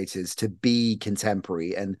coordinators to be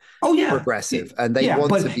contemporary and progressive? And they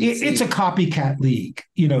want to be it's a copycat league.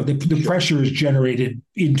 The pressure is generated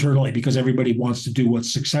internally because everybody wants to do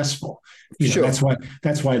what's successful. That's why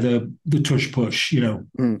the tush push,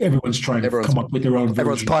 everyone's trying to come up with their own version.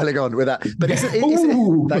 Everyone's piling on with that. But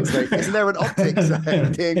thanks, mate. Isn't there an optics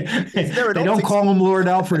thing? They don't call him Lord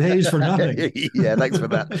Alfred Hayes for nothing. Yeah, thanks for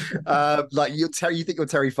that. You think you're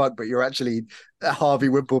Terry Funk, but you're actually Harvey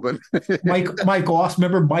Wimpleman. Mike Awesome.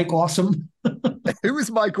 Remember Mike Awesome? Who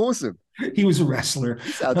was Mike Awesome? He was a wrestler.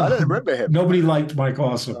 I don't remember him. Nobody liked Mike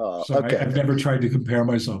Awesome. Okay. I've never tried to compare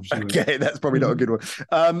myself to him. Okay, that's probably not a good one.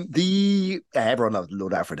 Everyone loves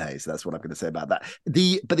Lord Alfred Hayes. That's what I'm going to say about that.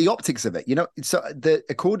 But the optics of it, so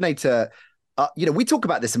a coordinator. We talk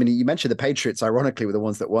about this. I mean, you mentioned the Patriots, ironically, were the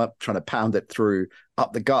ones that weren't trying to pound it through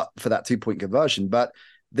up the gut for that 2-point conversion. But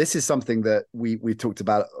this is something that we've talked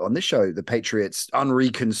about on this show, the Patriots'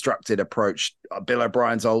 unreconstructed approach, Bill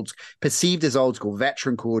O'Brien's perceived as old school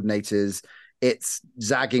veteran coordinators. It's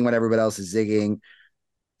zagging when everybody else is zigging.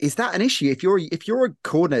 Is that an issue? If you're a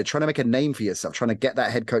coordinator trying to make a name for yourself, trying to get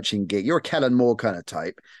that head coaching gig, you're a Kellen Moore kind of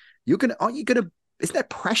type. Isn't there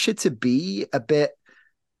pressure to be a bit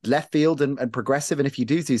left field and progressive? And if you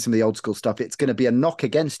do some of the old school stuff, it's going to be a knock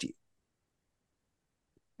against you.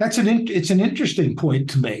 It's an interesting point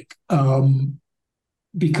to make,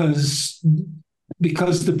 because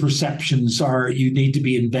the perceptions are you need to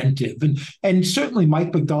be inventive, and certainly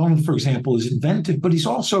Mike Macdonald, for example, is inventive, but he's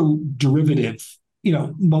also derivative,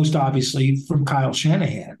 most obviously from Kyle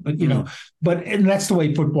Shanahan. But and that's the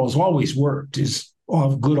way football's always worked: is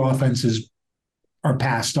all good offenses are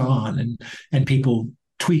passed on, and people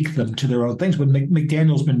tweak them to their own things. But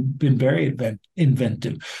McDaniel's been very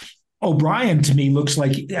inventive. O'Brien, to me, looks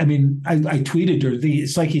like, I tweeted her,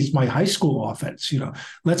 it's like he's my high school offense,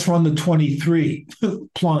 let's run the 23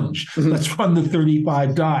 plunge. Mm-hmm. Let's run the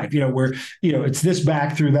 35 dive, where, it's this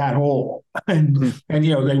back through that hole. And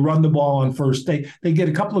they run the ball on first. They get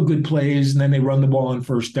a couple of good plays, and then they run the ball on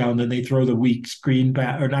first down. Then they throw the weak swing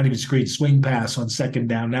pass on second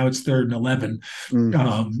down. Now it's 3rd and 11.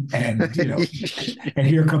 Mm-hmm. And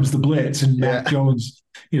here comes the blitz, and Mac Jones,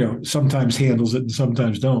 sometimes handles it and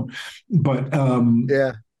sometimes don't. But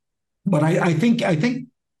I think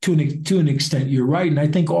to an extent you're right, and I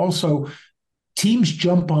think also teams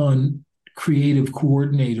jump on creative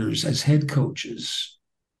coordinators as head coaches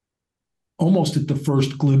almost at the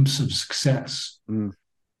first glimpse of success. And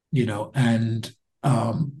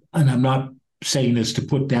I'm not saying this to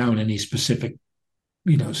put down any specific,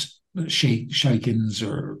 Shakins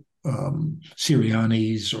or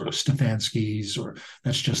Siriannis or Stefanskis, or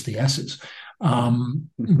that's just the S's.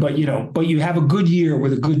 But you have a good year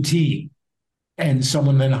with a good team, and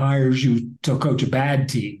someone then hires you to coach a bad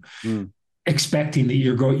team, expecting that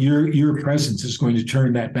your presence is going to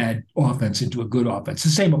turn that bad offense into a good offense. The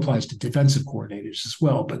same applies to defensive coordinators as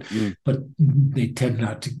well, but they tend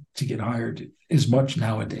not to get hired as much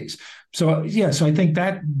nowadays. So I think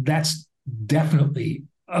that's definitely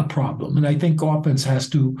a problem. And I think offense has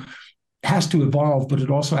to evolve, but it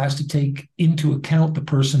also has to take into account the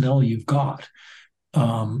personnel you've got.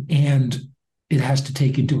 And it has to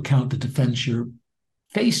take into account the defense you're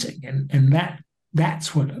facing. And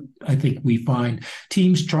that's what I think we find.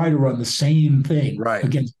 Teams try to run the same thing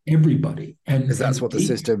against everybody. And that's what the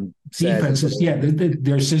system defenses,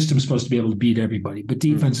 their system's supposed to be able to beat everybody, but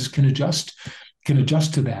defenses can adjust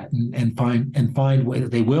to that and find ways.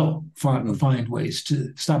 They will find ways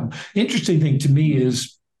to stop them. Interesting thing to me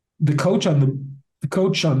is the coach on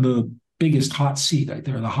the biggest hot seat right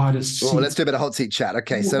there, the hottest seat. Oh, let's do a bit of hot seat chat.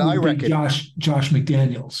 Okay, so I reckon Josh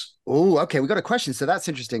McDaniels. Oh, okay, we got a question. So that's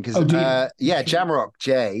interesting because Jamrock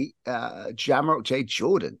J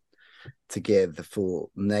Jordan, to give the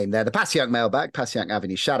full name there. The Passy Young mailbag, Passy Young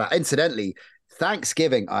Avenue shout out. Incidentally,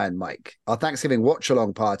 Thanksgiving, Iron Mike, our Thanksgiving watch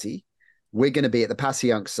along party. We're going to be at the Passy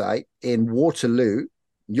Young site in Waterloo.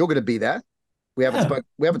 You're going to be there. We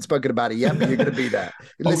haven't spoken about it yet, but you're going to be there.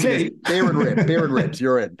 Listen, beer and ribs,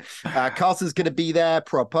 you're in. Carlson's going to be there.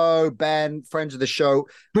 Propo, Ben, friends of the show.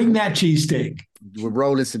 Bring that cheesesteak. We're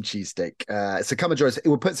rolling some cheesesteak. So come and join us.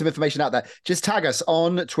 We'll put some information out there. Just tag us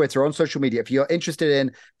on Twitter, on social media. If you're interested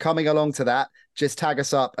in coming along to that, just tag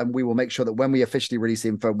us up and we will make sure that when we officially release the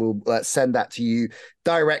info, we'll send that to you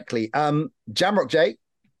directly. Jamrock J,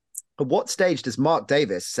 at what stage does Mark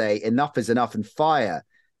Davis say enough is enough and fire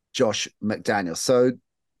Josh McDaniels? So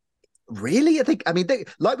really,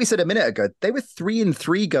 like we said a minute ago, they were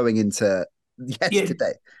 3-3 going into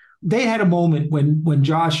yesterday. They had a moment when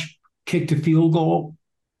Josh kicked a field goal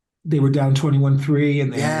they were down 21-3,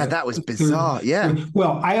 and that was bizarre.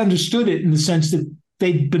 Well, I understood it in the sense that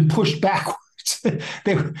they'd been pushed backwards.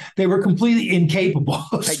 they were completely incapable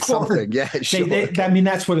of scoring. Sure. I mean,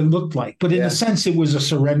 that's what it looked like. But in a sense, it was a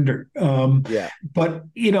surrender. But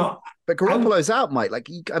but Garoppolo's out, Mike. Like,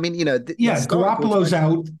 I mean, Garoppolo's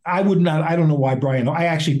out. I would not. I don't know why Brian. I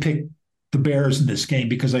actually picked the Bears in this game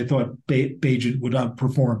because I thought Bagent would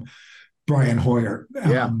outperform Brian Hoyer.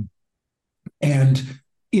 And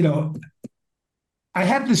I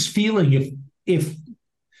have this feeling if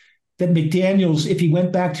that McDaniels, if he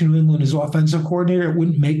went back to New England as offensive coordinator, it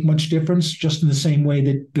wouldn't make much difference, just in the same way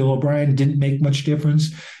that Bill O'Brien didn't make much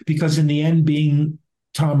difference, because in the end, being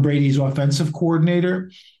Tom Brady's offensive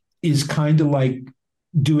coordinator is kind of like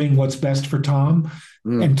doing what's best for Tom.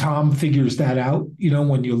 And Tom figures that out,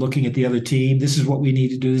 when you're looking at the other team. This is what we need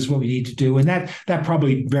to do. This is what we need to do. And that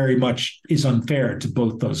probably very much is unfair to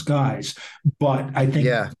both those guys. But I think...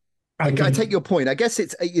 I take your point. I guess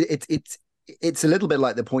it's a little bit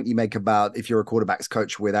like the point you make about if you're a quarterback's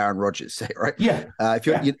coach with Aaron Rodgers, say, right?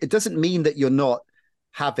 It doesn't mean that you're not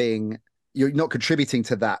contributing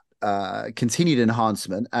to that continued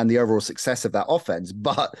enhancement and the overall success of that offense,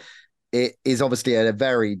 but it is obviously a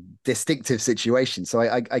very distinctive situation. So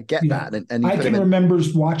I get that. And I can remember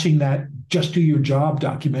watching that Just Do Your Job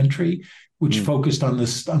documentary, which focused on the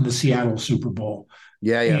Seattle Super Bowl.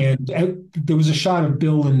 And there was a shot of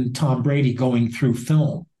Bill and Tom Brady going through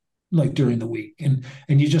film, like during the week, and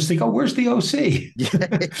you just think, oh, where's the OC?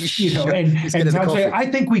 And Tom saying, I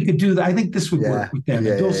think we could do that. I think this would work with them.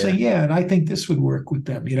 And Bill saying, and I think this would work with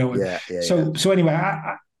them. So anyway,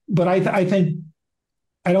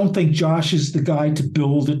 I don't think Josh is the guy to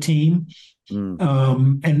build a team,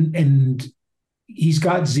 and he's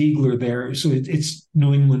got Ziegler there, so it's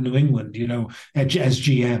New England, as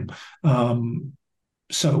GM.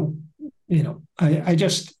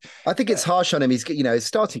 I think it's harsh on him. He's his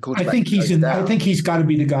starting quarterback. I think he's got to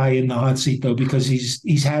be the guy in the hot seat though, because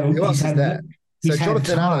he's had. Who else is there? So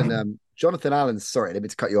Jonathan Allen. Jonathan Allen. Sorry, I didn't mean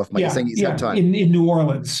to cut you off, Mike. You're saying he's had time in New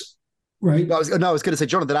Orleans, right? I was going to say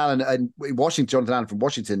Jonathan Allen and Washington. Jonathan Allen from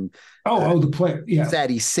Washington. The player. Yeah, said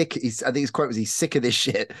he's sick. I think his quote was, "He's sick of this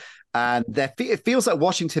shit." And it feels like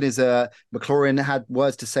Washington is McLaurin had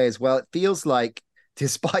words to say as well. It feels like,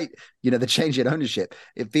 despite the change in ownership,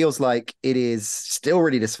 it feels like it is still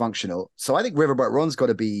really dysfunctional. So I think Riverboat Ron's got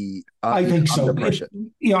to be under pressure.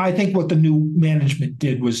 I think what the new management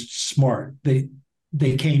did was smart.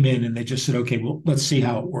 They came in and they just said, okay, well, let's see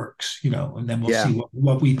how it works, and then we'll see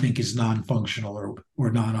what we think is non-functional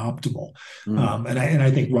or non-optimal. And I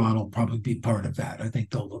think Ron will probably be part of that. I think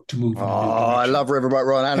they'll look to move. I love Riverboat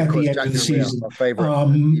Ron. And at of course, the end of the season, my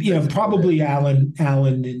favorite. Probably Allen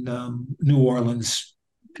in New Orleans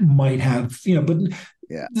might have, but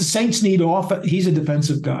the Saints need offense. He's a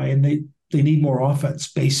defensive guy, and they need more offense,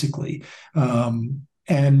 basically.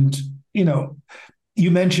 You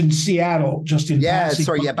mentioned Seattle just in passing.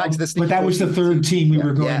 Back to the Steelers. But that was the third team we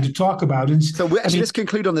were going to talk about. And so let's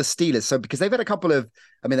conclude on the Steelers. So because they've had a couple of,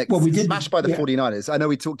 we did smashed by the 49ers. I know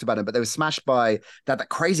we talked about them, but they were smashed by that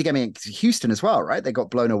crazy game against Houston as well, right? They got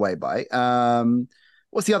blown away by.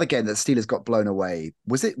 What's the other game that Steelers got blown away?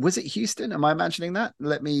 Was it Houston? Am I imagining that?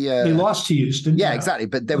 Let me. They lost to Houston. Yeah, exactly.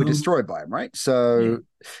 But they were destroyed by him, right? So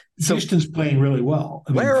Houston's playing really well.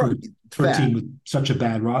 For a team with such a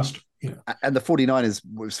bad roster. And the 49ers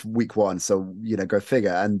was week one, so go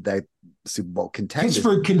figure. And they're Super Bowl contenders.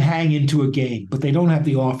 Pittsburgh can hang into a game, but they don't have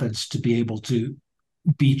the offense to be able to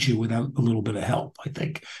beat you without a little bit of help, I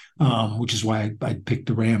think, which is why I picked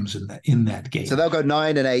the Rams in that game. So they'll go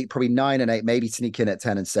 9-8, probably 9-8, maybe sneak in at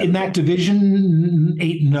 10-7. In that division,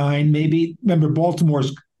 8-9, maybe. Remember,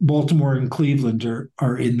 Baltimore and Cleveland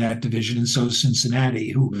are in that division, and so is Cincinnati,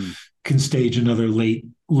 who can stage another late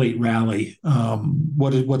rally.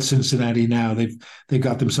 What's Cincinnati now? They've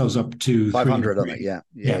got themselves up to 500 on it. Yeah.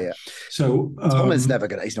 So Tomlin's he's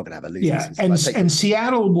not gonna have a losing season. And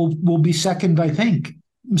Seattle will be second, I think.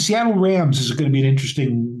 Seattle Rams is going to be an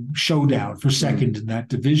interesting showdown for second in that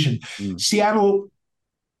division. Seattle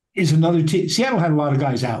is another team. Seattle had a lot of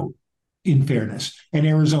guys out, in fairness, and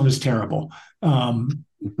Arizona's terrible.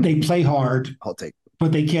 They play hard. I'll take.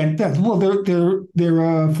 But they can't. They're a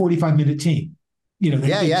 45-minute team.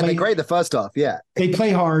 They're great the first half. Yeah, they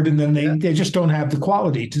play hard, and then they just don't have the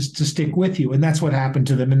quality to stick with you, and that's what happened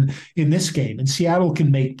to them in this game. And Seattle can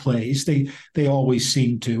make plays; they always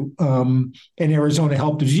seem to. And Arizona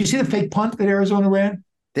helped. Did you see the fake punt that Arizona ran?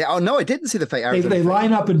 No, I didn't see the fake. They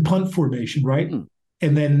line up in punt formation, right?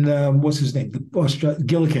 And then what's his name?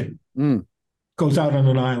 Gillikin goes out on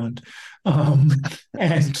an island. um,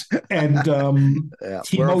 and Yeah,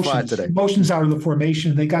 he we're on fire today. motions out of the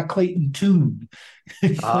formation. They got Clayton Tune.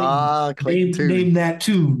 Clayton Name that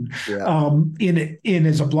Tune Yeah. in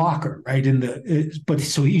as a blocker, right? But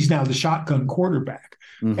so he's now the shotgun quarterback,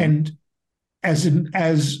 and as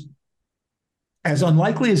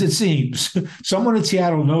unlikely as it seems, someone in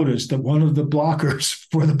Seattle noticed that one of the blockers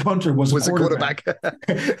for the punter was a quarterback.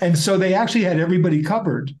 And so they actually had everybody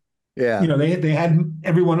covered. Yeah. They had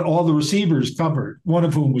all the receivers covered, one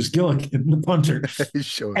of whom was Gilligan, the punter.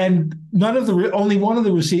 Sure. And only one of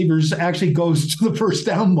the receivers actually goes to the first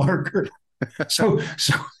down marker. So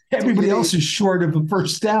everybody else is short of a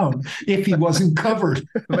first down if he wasn't covered.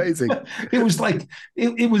 Amazing. It was like,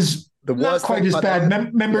 it was not quite as bad.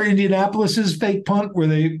 Remember Indianapolis's fake punt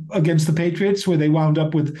against the Patriots, where they wound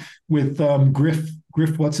up with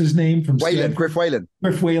Griff, what's his name from Stanford?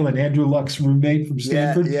 Griff Whalen, Andrew Luck's roommate from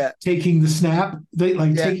Stanford, taking the snap,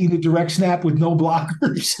 taking the direct snap with no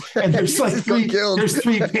blockers, and there's like three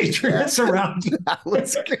Patriots around.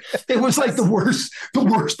 It was like the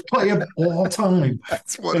worst play of all time.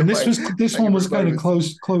 This one was kind of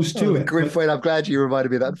close to it. Griff Whalen, I'm glad you reminded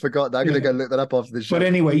me of that. I forgot. I'm going to go look that up after the show. But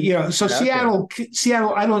anyway, Seattle.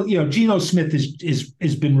 I don't. Geno Smith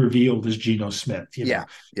has been revealed as Geno Smith.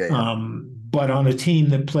 But on a team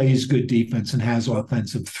that plays good defense and has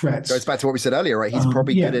offensive threats. Goes back to what we said earlier, right? He's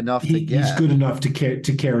probably good enough. He's good enough to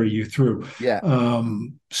carry you through. Yeah.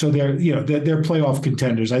 So they're playoff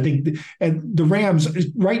contenders. I think, and the Rams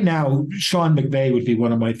right now, Sean McVay would be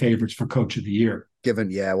one of my favorites for Coach of the Year. Given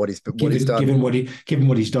what he's done, given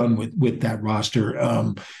what he's done with that roster,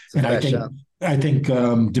 and I think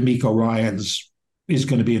DeMeco Ryans is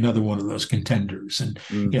going to be another one of those contenders. And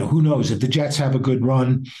who knows if the Jets have a good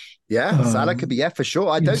run. Yeah, Salah could be for sure.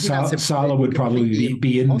 I don't think Salah would probably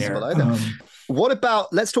be in there. What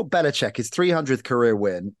about, let's talk Belichick, his 300th career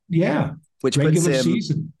win. Yeah. Which regular puts him,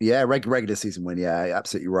 season. Yeah, regular season win. Yeah,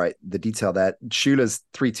 absolutely right. The detail there. Shula's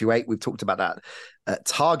 328. We've talked about that.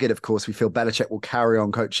 Target, of course, we feel Belichick will carry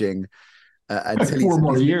on coaching until 4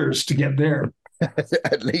 more years to get there.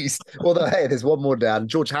 At least. Although, hey, there's one more down.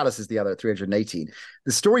 George Halas is the other at 318.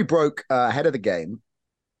 The story broke ahead of the game,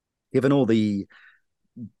 given all the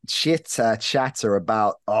chatter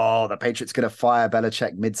about, the Patriots going to fire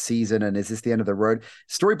Belichick mid-season, and is this the end of the road?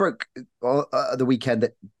 Story broke the weekend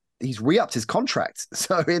that he's re-upped his contract.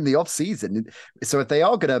 So in the off-season, so if they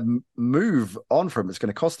are going to move on from him, it's going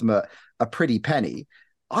to cost them a pretty penny.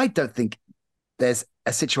 I don't think there's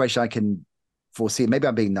a situation I can foresee. Maybe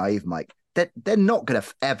I'm being naive, Mike. They're not going to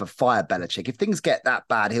ever fire Belichick. If things get that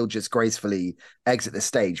bad, he'll just gracefully exit the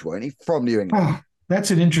stage, won't he? From New England.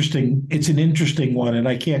 It's an interesting one. And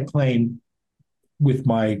I can't claim with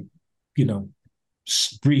my,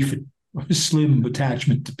 brief, slim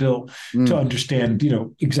attachment to Bill to understand,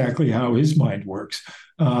 exactly how his mind works.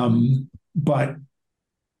 But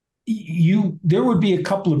there would be a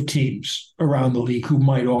couple of teams around the league who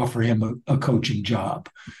might offer him a coaching job.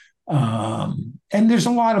 And there's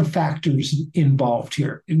a lot of factors involved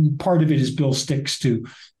here. And part of it is Bill sticks to,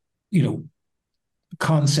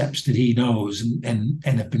 concepts that he knows and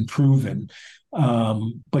have been proven.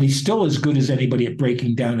 But he's still as good as anybody at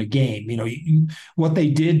breaking down a game. What they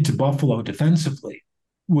did to Buffalo defensively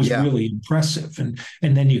was really impressive. And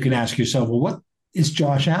then you can ask yourself, well, what is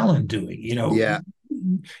Josh Allen doing?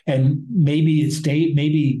 And maybe it's Dave,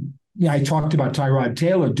 I talked about Tyrod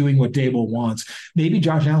Taylor doing what Dable wants. Maybe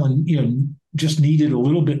Josh Allen, just needed a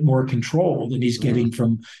little bit more control than he's getting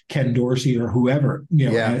from Ken Dorsey or whoever,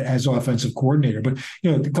 as offensive coordinator. But,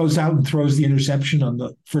 goes out and throws the interception on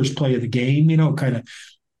the first play of the game, kind of.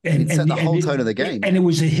 And set the whole tone of the game. And it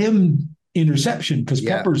was a him interception because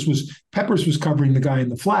Peppers was covering the guy in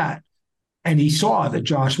the flat. And he saw that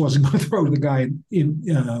Josh wasn't going to throw to the guy in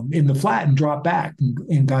the flat and drop back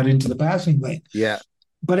and got into the passing lane. Yeah.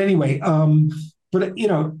 But anyway,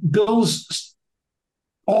 Bill's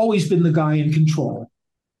always been the guy in control,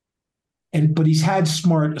 but he's had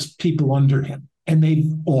smart people under him, and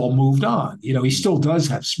they've all moved on. He still does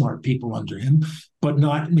have smart people under him, but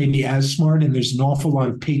not maybe as smart. And there's an awful lot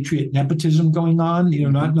of Patriot nepotism going on.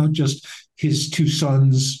 Not just his 2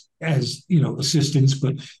 sons as assistants,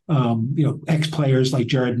 but ex players like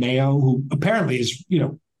Jared Mayo, who apparently is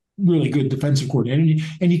really good defensive coordinator,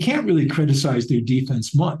 and you can't really criticize their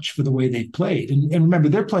defense much for the way they played. And remember,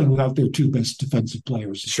 they're playing without their 2 best defensive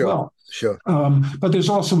players as well. Sure. But there's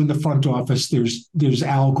also in the front office, there's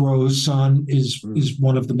Al Groh's son is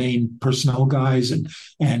one of the main personnel guys,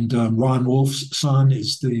 and Ron Wolf's son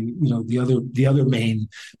is the other main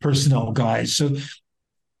personnel guys. So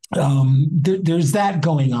there's that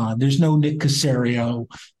going on. There's no Nick Casario,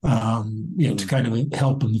 to kind of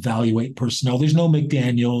help him evaluate personnel. There's no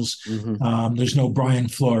McDaniels. There's no Brian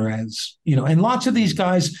Flores. And lots of these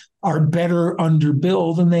guys are better under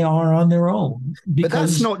Bill than they are on their own. But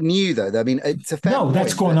that's not new, though. I mean, it's a fair point,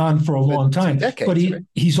 that's going on for a long time. Decades, but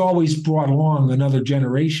he's always brought along another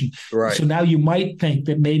generation. Right. So now you might think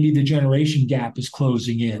that maybe the generation gap is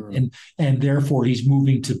closing in, and therefore he's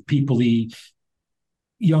moving to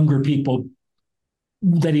younger people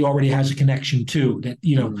that he already has a connection to, that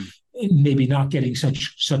maybe not getting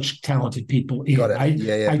such talented people in. Got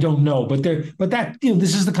it. I don't know, but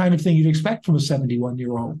this is the kind of thing you'd expect from a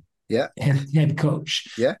 71-year-old head coach.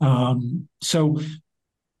 Yeah. So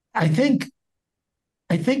I think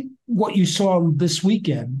what you saw this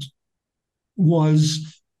weekend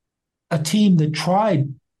was a team that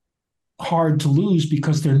tried hard to lose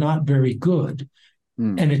because they're not very good,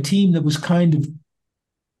 and a team that was kind of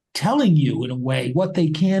telling you in a way what they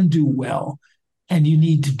can do well, and you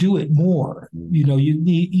need to do it more. You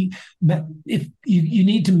need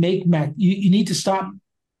to make Mac. You need to stop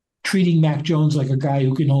treating Mac Jones like a guy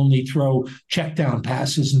who can only throw check down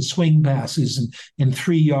passes and swing passes and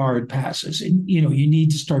 3-yard passes. And you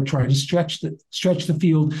need to start trying to stretch the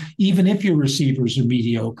field, even if your receivers are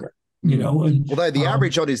mediocre. Although the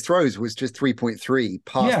average on his throws was just 3.3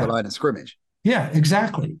 past the line of scrimmage. Yeah,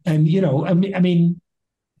 exactly. And I mean.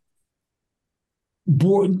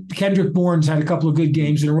 Kendrick Bourne's had a couple of good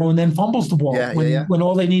games in a row and then fumbles the ball when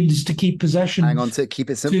all they need is to keep possession. Hang on to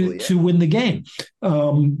keep it simple to win the game. They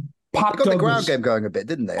got the ground game going a bit,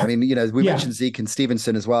 didn't they? I mean, we mentioned Zeke and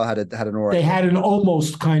Stevenson as well had an all right. They had an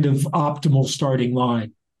almost kind of optimal starting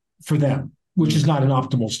line for them, which is not an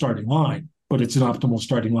optimal starting line, but it's an optimal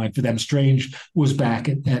starting line for them. Strange was back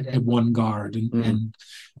at one guard, and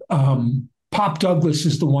Pop Douglas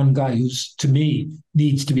is the one guy who's, to me,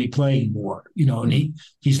 needs to be playing more, and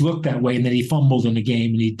he's looked that way. And then he fumbled in a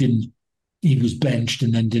game and he was benched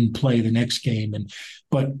and then didn't play the next game.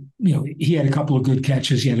 But he had a couple of good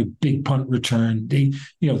catches. He had a big punt return.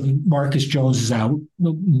 Marcus Jones is out.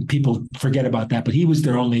 People forget about that, but he was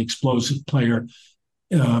their only explosive player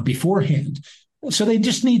beforehand. So they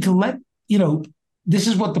just need to this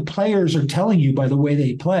is what the players are telling you by the way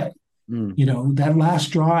they play. That last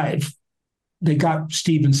drive, they got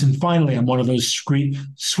Stevenson finally on one of those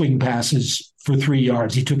swing passes for 3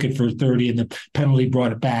 yards. He took it for 30 and the penalty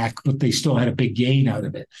brought it back, but they still had a big gain out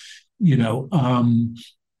of it, run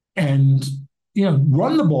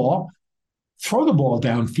the ball, throw the ball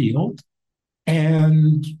downfield,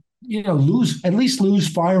 and, lose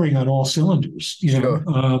firing on all cylinders. Sure.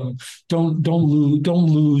 Don't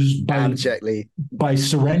lose by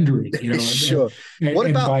surrendering, Sure.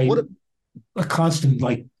 A constant,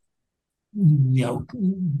 like,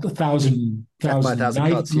 1,000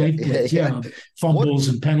 fumbles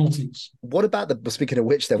and penalties. What about speaking of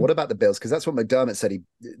which then, what about the Bills? Because that's what McDermott said.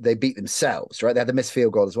 They beat themselves, right? They had the missed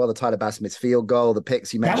field goal as well, the Tyler Bass missed field goal, the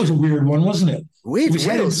picks you mentioned. That was a weird one, wasn't it? Weird.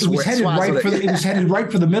 It was headed right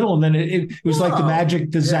for the middle, and then it was like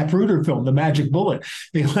the Zapruder film, The Magic Bullet.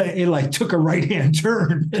 It took a right-hand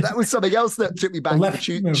turn. That was something else that took me back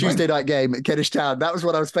to the Tuesday night game at Kentish Town. That was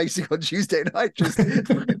what I was facing on Tuesday night. Just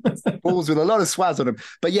balls with a lot of swaz on them.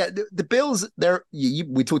 But yeah, the Bills,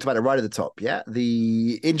 we talked about it right at the top. Yeah,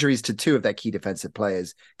 the injuries to two of their key defensive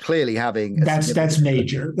players clearly having that's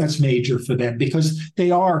major. That's major for them because they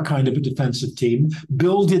are kind of a defensive team.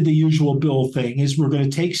 Bill did the usual Bill thing: is we're going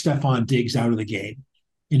to take Stephon Diggs out of the game,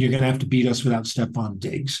 and you're going to have to beat us without Stephon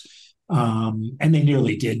Diggs. And they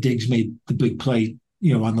nearly did. Diggs made the big play,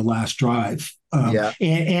 on the last drive.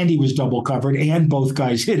 And he was double covered, and both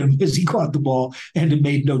guys hit him as he caught the ball, and it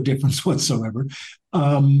made no difference whatsoever.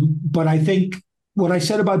 But I think what I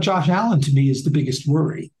said about Josh Allen to me is the biggest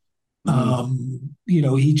worry.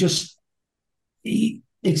 It's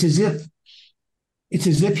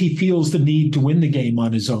as if he feels the need to win the game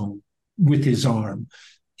on his own with his arm,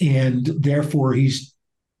 and therefore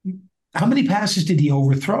how many passes did he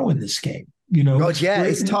overthrow in this game?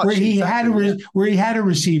 It's tough. Where he had a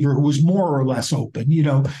receiver who was more or less open,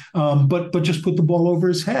 but just put the ball over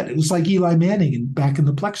his head. It was like Eli Manning back in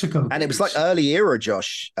the Plexico. And it was like early era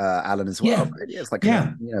Josh Allen as well. Yeah. Right? It's like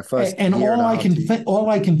first. And all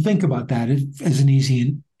I can think about that as an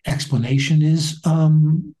easy explanation is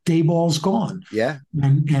Dayball's gone. Yeah,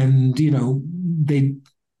 and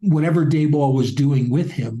whatever Dayball was doing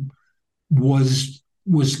with him was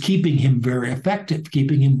keeping him very effective,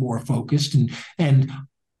 keeping him more focused and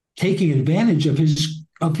taking advantage of his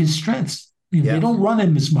strengths. They don't run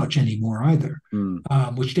him as much anymore either,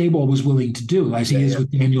 which Daboll was willing to do, as he is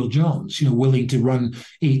with Daniel Jones. Willing to run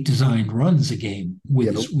 8 designed runs a game.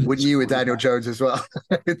 Wouldn't you with Daniel Jones as well?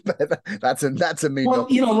 that's a mean. Well,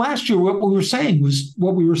 last year what we were saying was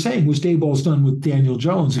Daboll's done with Daniel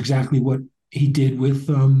Jones exactly what he did with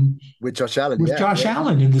Josh Allen.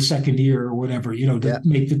 Allen in the second year or whatever. To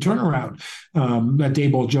make the turnaround. That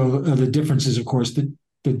Daboll, the difference is, of course,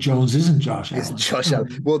 that Jones isn't Josh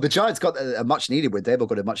Allen. Well, the Giants got a much needed win. Daboll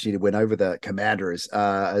got a much needed win over the Commanders,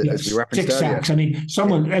 as we referenced 6 earlier. Sacks. I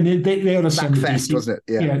mean, they ought to send the DC, wasn't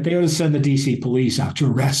it? Yeah, they ought to send the DC police out to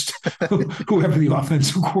arrest whoever the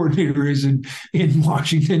offensive coordinator is in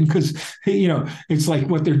Washington, because it's like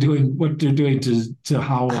what they're doing to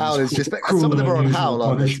Howell. Howell is just some of them are on Howell,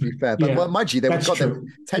 aren't they, to be fair. But mind you, they've got them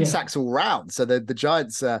 10 sacks all round. So the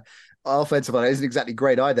Giants. Offensive line isn't exactly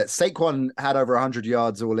great either. Saquon had over 100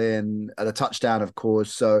 yards all in and a touchdown, of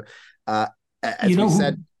course. So, as we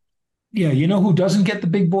said, who doesn't get the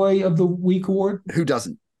Big Boy of the Week award? Who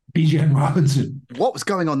doesn't? Bijan Robinson. What was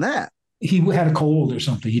going on there? He had a cold or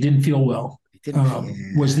something. He didn't feel well.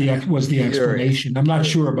 Was the explanation? I'm not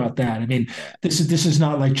sure about that. I mean, this is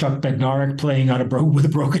not like Chuck Bednarik playing on with a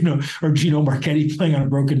broken, or Gino Marchetti playing on a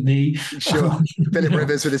broken knee. Sure, Philip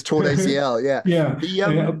Rivers with his torn ACL.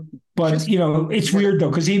 Yeah. But it's weird though,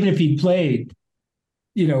 because even if he played,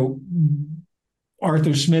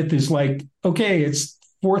 Arthur Smith is like, okay, it's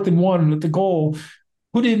 4th and 1 at the goal.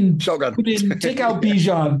 Take out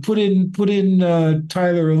Bijan, put in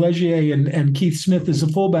Tyler Allegier and Keith Smith as a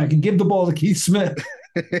fullback, and give the ball to Keith Smith.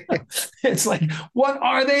 It's like, what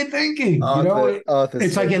are they thinking?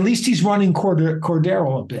 It's like, at least he's running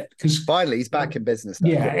Cordero a bit, because finally he's back in business now.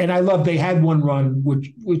 Yeah, and I love they had one run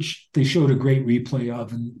which they showed a great replay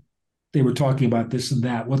of, and they were talking about this and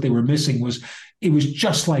that. What they were missing was it was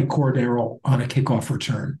just like Cordero on a kickoff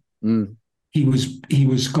return. He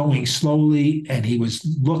was going slowly, and he was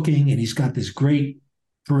looking, and he's got this great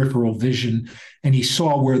peripheral vision, and he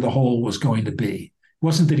saw where the hole was going to be. It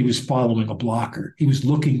wasn't that he was following a blocker. He was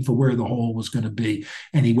looking for where the hole was going to be,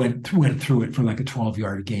 and he went through it for like a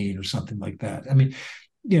 12-yard gain or something like that. I mean,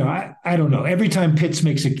 I don't know. Every time Pitts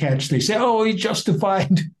makes a catch, they say, "Oh, he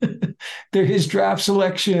justified his draft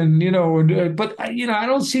selection." But I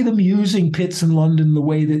don't see them using Pitts in London the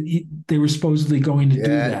way that they were supposedly going to do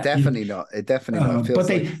that. Definitely not. It definitely not. But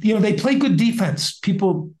they play good defense.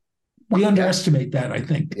 We underestimate that, I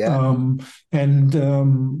think. Yeah.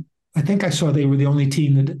 I think I saw they were the only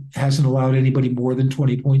team that hasn't allowed anybody more than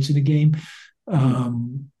 20 points in a game.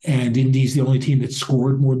 And Indy's the only team that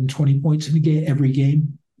scored more than 20 points in a game every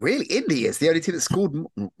game. Really? Indy is the only team that scored?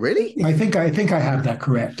 Really? I think I have that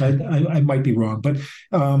correct. I might be wrong, but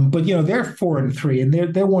they're 4-3,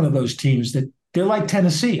 and they're one of those teams that they're like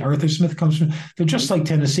Tennessee. Arthur Smith comes from. They're just like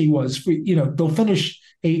Tennessee was. They'll finish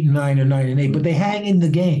 8-9 or 9-8, but they hang in the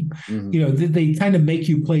game. They kind of make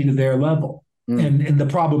you play to their level. And the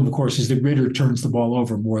problem, of course, is that Ritter turns the ball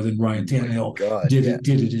over more than Ryan Tannehill did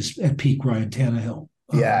it at peak Ryan Tannehill.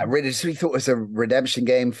 Yeah, Ritter, we thought it was a redemption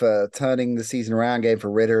game for turning the season around game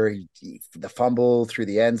for Ritter. The fumble through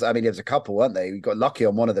the ends. I mean, there was a couple, weren't they? We got lucky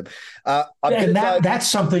on one of them. That's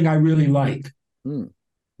something I really like.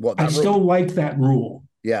 I still like that rule.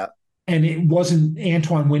 Yeah. And it wasn't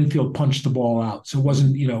Antoine Winfield punched the ball out. So it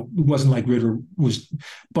wasn't like Ritter was.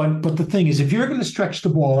 But the thing is, if you're going to stretch the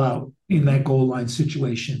ball out in that goal line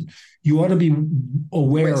situation, you ought to be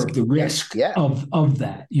aware of the risk of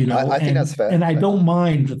that. I think that's fair. And I don't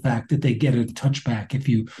mind the fact that they get a touchback if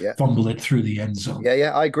you fumble it through the end zone.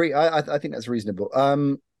 Yeah, I agree. I think that's reasonable.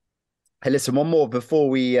 Hey, listen, one more before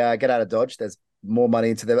we get out of Dodge. There's more money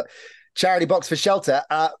into the charity box for shelter.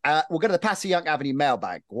 We'll go to the Passer Young Avenue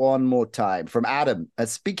mailbag one more time from Adam.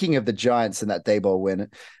 Speaking of the Giants and that Daboll win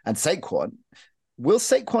and Saquon, will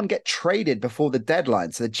Saquon get traded before the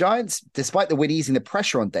deadline? So the Giants, despite the win easing the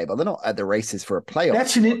pressure on Daboll, they're not at the races for a playoff.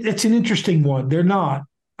 It's an interesting one. They're not.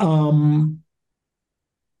 And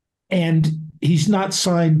he's not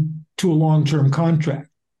signed to a long-term contract.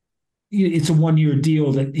 It's a one-year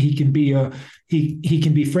deal that he can be he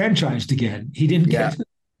can be franchised again. He didn't get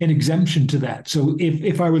an exemption to that. So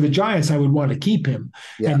if I were the Giants, I would want to keep him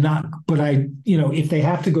and not. But if they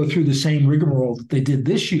have to go through the same rigmarole that they did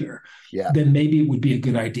this year, then maybe it would be a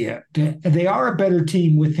good idea. They are a better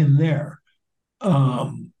team with him there.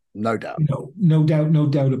 No doubt. No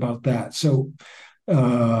doubt about that. So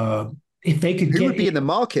if they could, who would be in the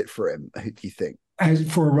market for him? Do you think?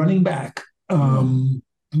 As for a running back,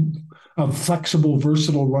 a flexible,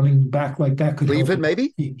 versatile running back like that could Cleveland help maybe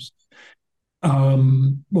teams.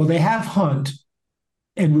 Well, they have Hunt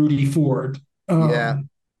and Rudy Ford.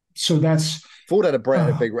 So that's Ford had a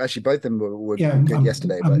big. Actually, both of them were good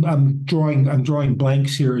yesterday. I'm drawing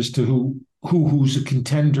blanks here as to who's a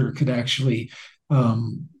contender could actually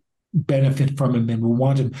benefit from him and will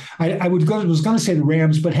want him. Was going to say the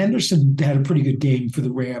Rams, but Henderson had a pretty good game for the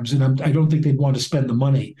Rams, and I don't think they'd want to spend the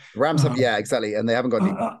money. Rams have, exactly, and they haven't got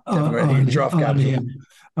any draft capital.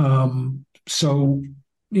 So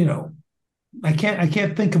I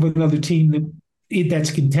can't think of another team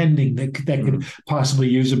that's contending that could possibly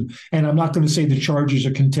use him. And I'm not going to say the Chargers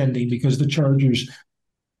are contending, because the Chargers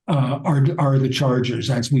are the Chargers,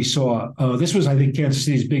 as we saw. This was, I think, Kansas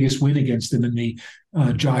City's biggest win against them in the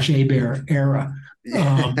Josh Hebert era.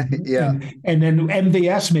 And then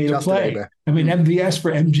MVS made a play. MVS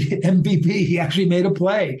for MVP. He actually made a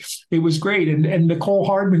play. It was great. And Nicole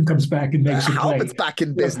Hardman comes back and makes a play. Hardman's back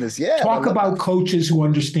in business. Talk about coaches who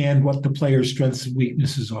understand what the player's strengths and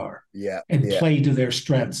weaknesses are. And play to their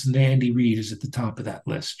strengths. And Andy Reid is at the top of that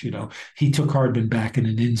list. He took Hardman back in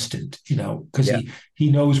an instant, because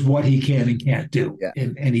he knows what he can and can't do.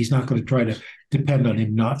 And he's not going to try to depend on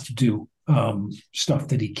him not to do stuff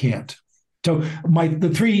that he can't. So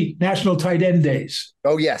the 3 national tight end days.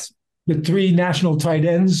 Oh, yes. The 3 national tight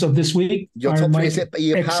ends of this week. Your top 3, are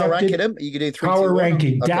you power ranking them? Are you going to do 3? Power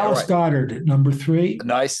ranking. Okay, Dallas Goedert at number 3.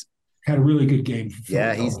 Nice. Had a really good game.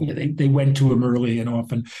 They went to him early and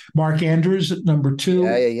often. Mark Andrews at number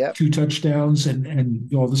 2. 2 touchdowns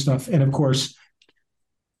and all the stuff. And, of course,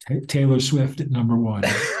 Taylor Swift at number 1.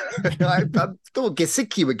 I thought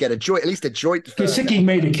Gesicki would get at least a joint. Gesicki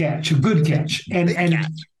made a catch, a good catch.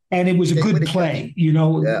 And it was a good play.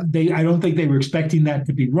 I don't think they were expecting that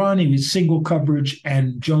to be run. It was single coverage,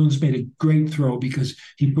 and Jones made a great throw because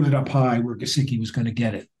he put it up high where Gesicki was going to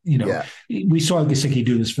get it. We saw Gesicki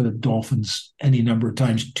do this for the Dolphins any number of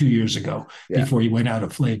times 2 years ago before he went out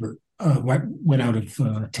of flavor, went out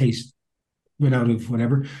of taste, went out of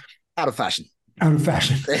whatever. Out of fashion.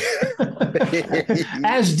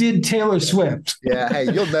 As did Taylor Swift. Hey,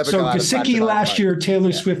 you'll never go out of fashion. So Gesicki last year,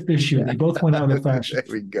 Taylor Swift this year. They both went out of fashion.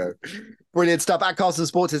 There we go. Brilliant stuff. At Carlson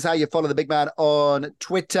Sports is how you follow the big man on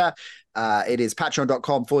Twitter. It is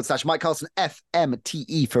patreon.com/Mike Carlson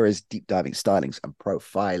FMTE for his deep diving stylings and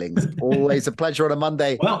profilings. Always a pleasure on a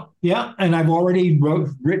Monday. Well, and I've already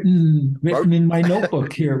written in my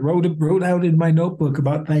notebook here. Wrote out in my notebook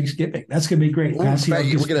about Thanksgiving. That's gonna be great.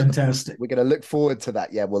 Fantastic. We're gonna look forward to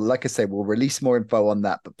that. Well, like I say, we'll release more info on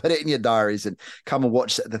that. But put it in your diaries and come and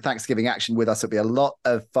watch the Thanksgiving action with us. It'll be a lot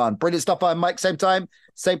of fun. Brilliant stuff. I'm Mike. Same time,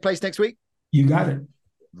 same place next week. You got it.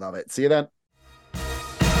 Love it. See you then.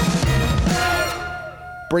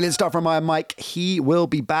 Brilliant stuff from Mike. He will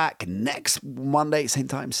be back next Monday, same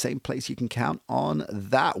time, same place. You can count on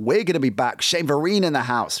that. We're going to be back. Shane Vereen in the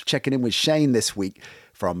house, checking in with Shane this week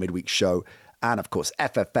for our midweek show. And of course,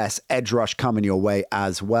 FFS Edge Rush coming your way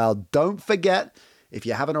as well. Don't forget, if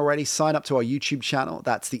you haven't already, sign up to our YouTube channel.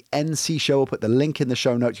 That's the NC Show. We'll put the link in the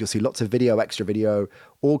show notes. You'll see lots of video, extra video,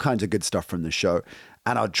 all kinds of good stuff from the show.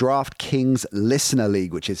 And our DraftKings Listener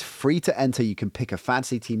League, which is free to enter. You can pick a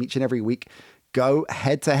fantasy team each and every week. Go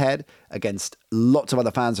head-to-head against lots of other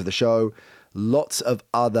fans of the show, lots of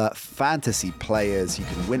other fantasy players. You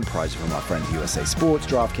can win prizes from our friends USA Sports.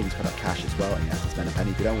 DraftKings put up cash as well, and you have to spend a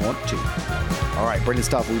penny if you don't want to. All right, brilliant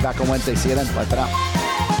stuff. We'll be back on Wednesday. See you then. Bye for now.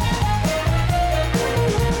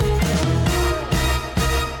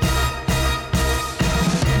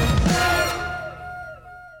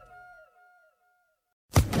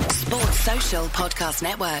 Sports Social Podcast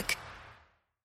Network.